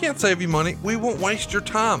 And if we can't save you money, we won't waste your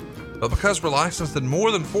time. But because we're licensed in more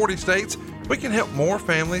than 40 states, we can help more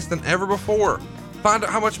families than ever before. Find out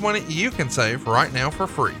how much money you can save right now for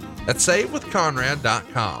free at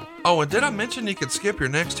SaveWithConrad.com. Oh, and did I mention you could skip your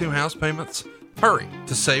next 2 house payments? Hurry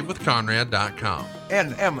to SaveWithConrad.com.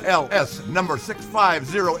 NMLS number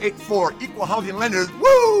 65084, Equal Housing Lenders.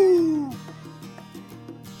 Woo!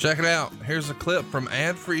 Check it out. Here's a clip from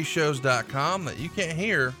adfreeshows.com that you can't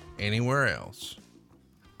hear anywhere else.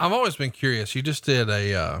 I've always been curious. You just did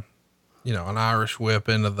an Irish whip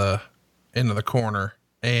into the corner,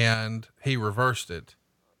 and he reversed it.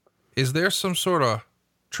 Is there some sort of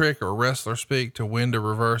trick or wrestler speak to when to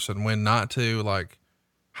reverse and when not to? Like,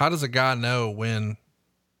 how does a guy know when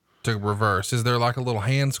to reverse? Is there like a little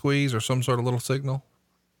hand squeeze or some sort of little signal?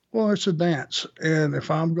 Well, it's a dance. And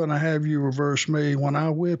if I'm going to have you reverse me, when I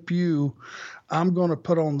whip you, I'm going to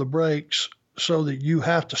put on the brakes so that you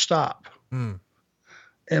have to stop. And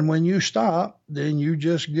when you stop, then you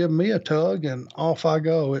just give me a tug and off I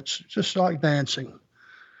go. It's just like dancing.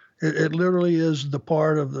 It literally is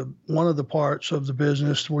one of the parts of the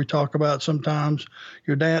business we talk about sometimes,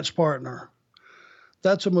 your dance partner.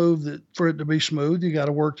 That's a move that for it to be smooth, you got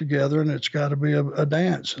to work together and it's got to be a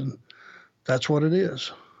dance. And that's what it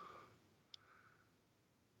is.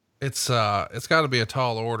 It's got to be a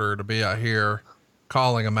tall order to be out here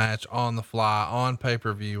calling a match on the fly on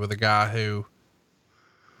pay-per-view with a guy who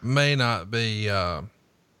may not be,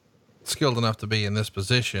 skilled enough to be in this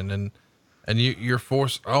position. And you're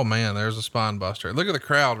forced. Oh man, there's a spine buster. Look at the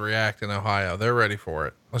crowd react in Ohio. They're ready for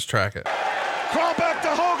it. Let's track it. Crawl back to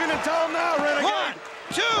Hogan and tell him now, Renegade. 1,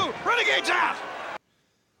 2, Renegade's out.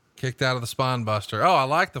 Kicked out of the spine buster. Oh, I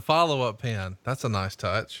like the follow-up pin. That's a nice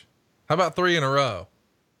touch. How about 3 in a row?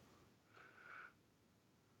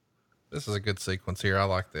 This is a good sequence here. I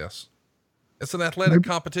like this. It's an athletic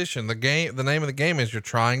competition. The name of the game is you're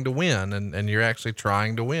trying to win, and you're actually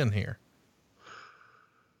trying to win here.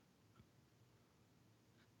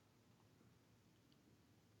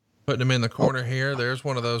 Putting him in the corner here. There's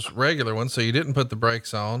one of those regular ones. So you didn't put the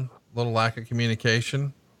brakes on. A little lack of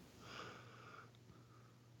communication.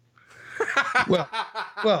 Well,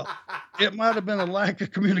 it might have been a lack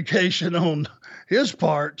of communication on his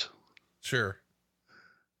part. Sure.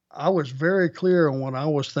 I was very clear on what I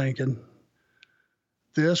was thinking.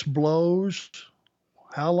 This blows.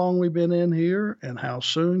 How long we've been in here and how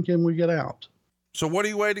soon can we get out? So what are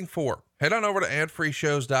you waiting for? Head on over to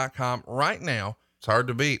adfreeshows.com right now. It's hard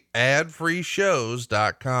to beat.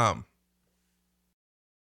 adfreeshows.com.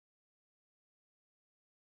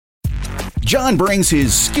 John brings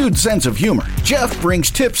his skewed sense of humor. Jeff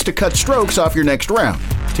brings tips to cut strokes off your next round.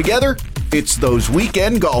 Together, it's those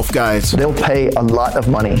weekend golf guys. They'll pay a lot of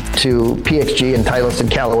money to PXG and Titleist and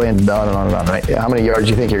Callaway and on and on and on, right? How many yards do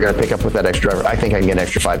you think you're going to pick up with that extra driver? I think I can get an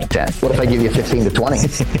extra 5 to 10. What if I give you 15 to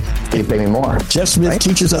 20? You pay me more. Jeff Smith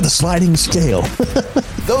teaches on the sliding scale.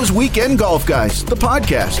 Those Weekend Golf Guys, the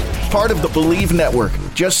podcast, part of the Believe Network.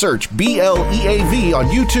 Just search BLEAV on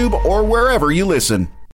YouTube or wherever you listen.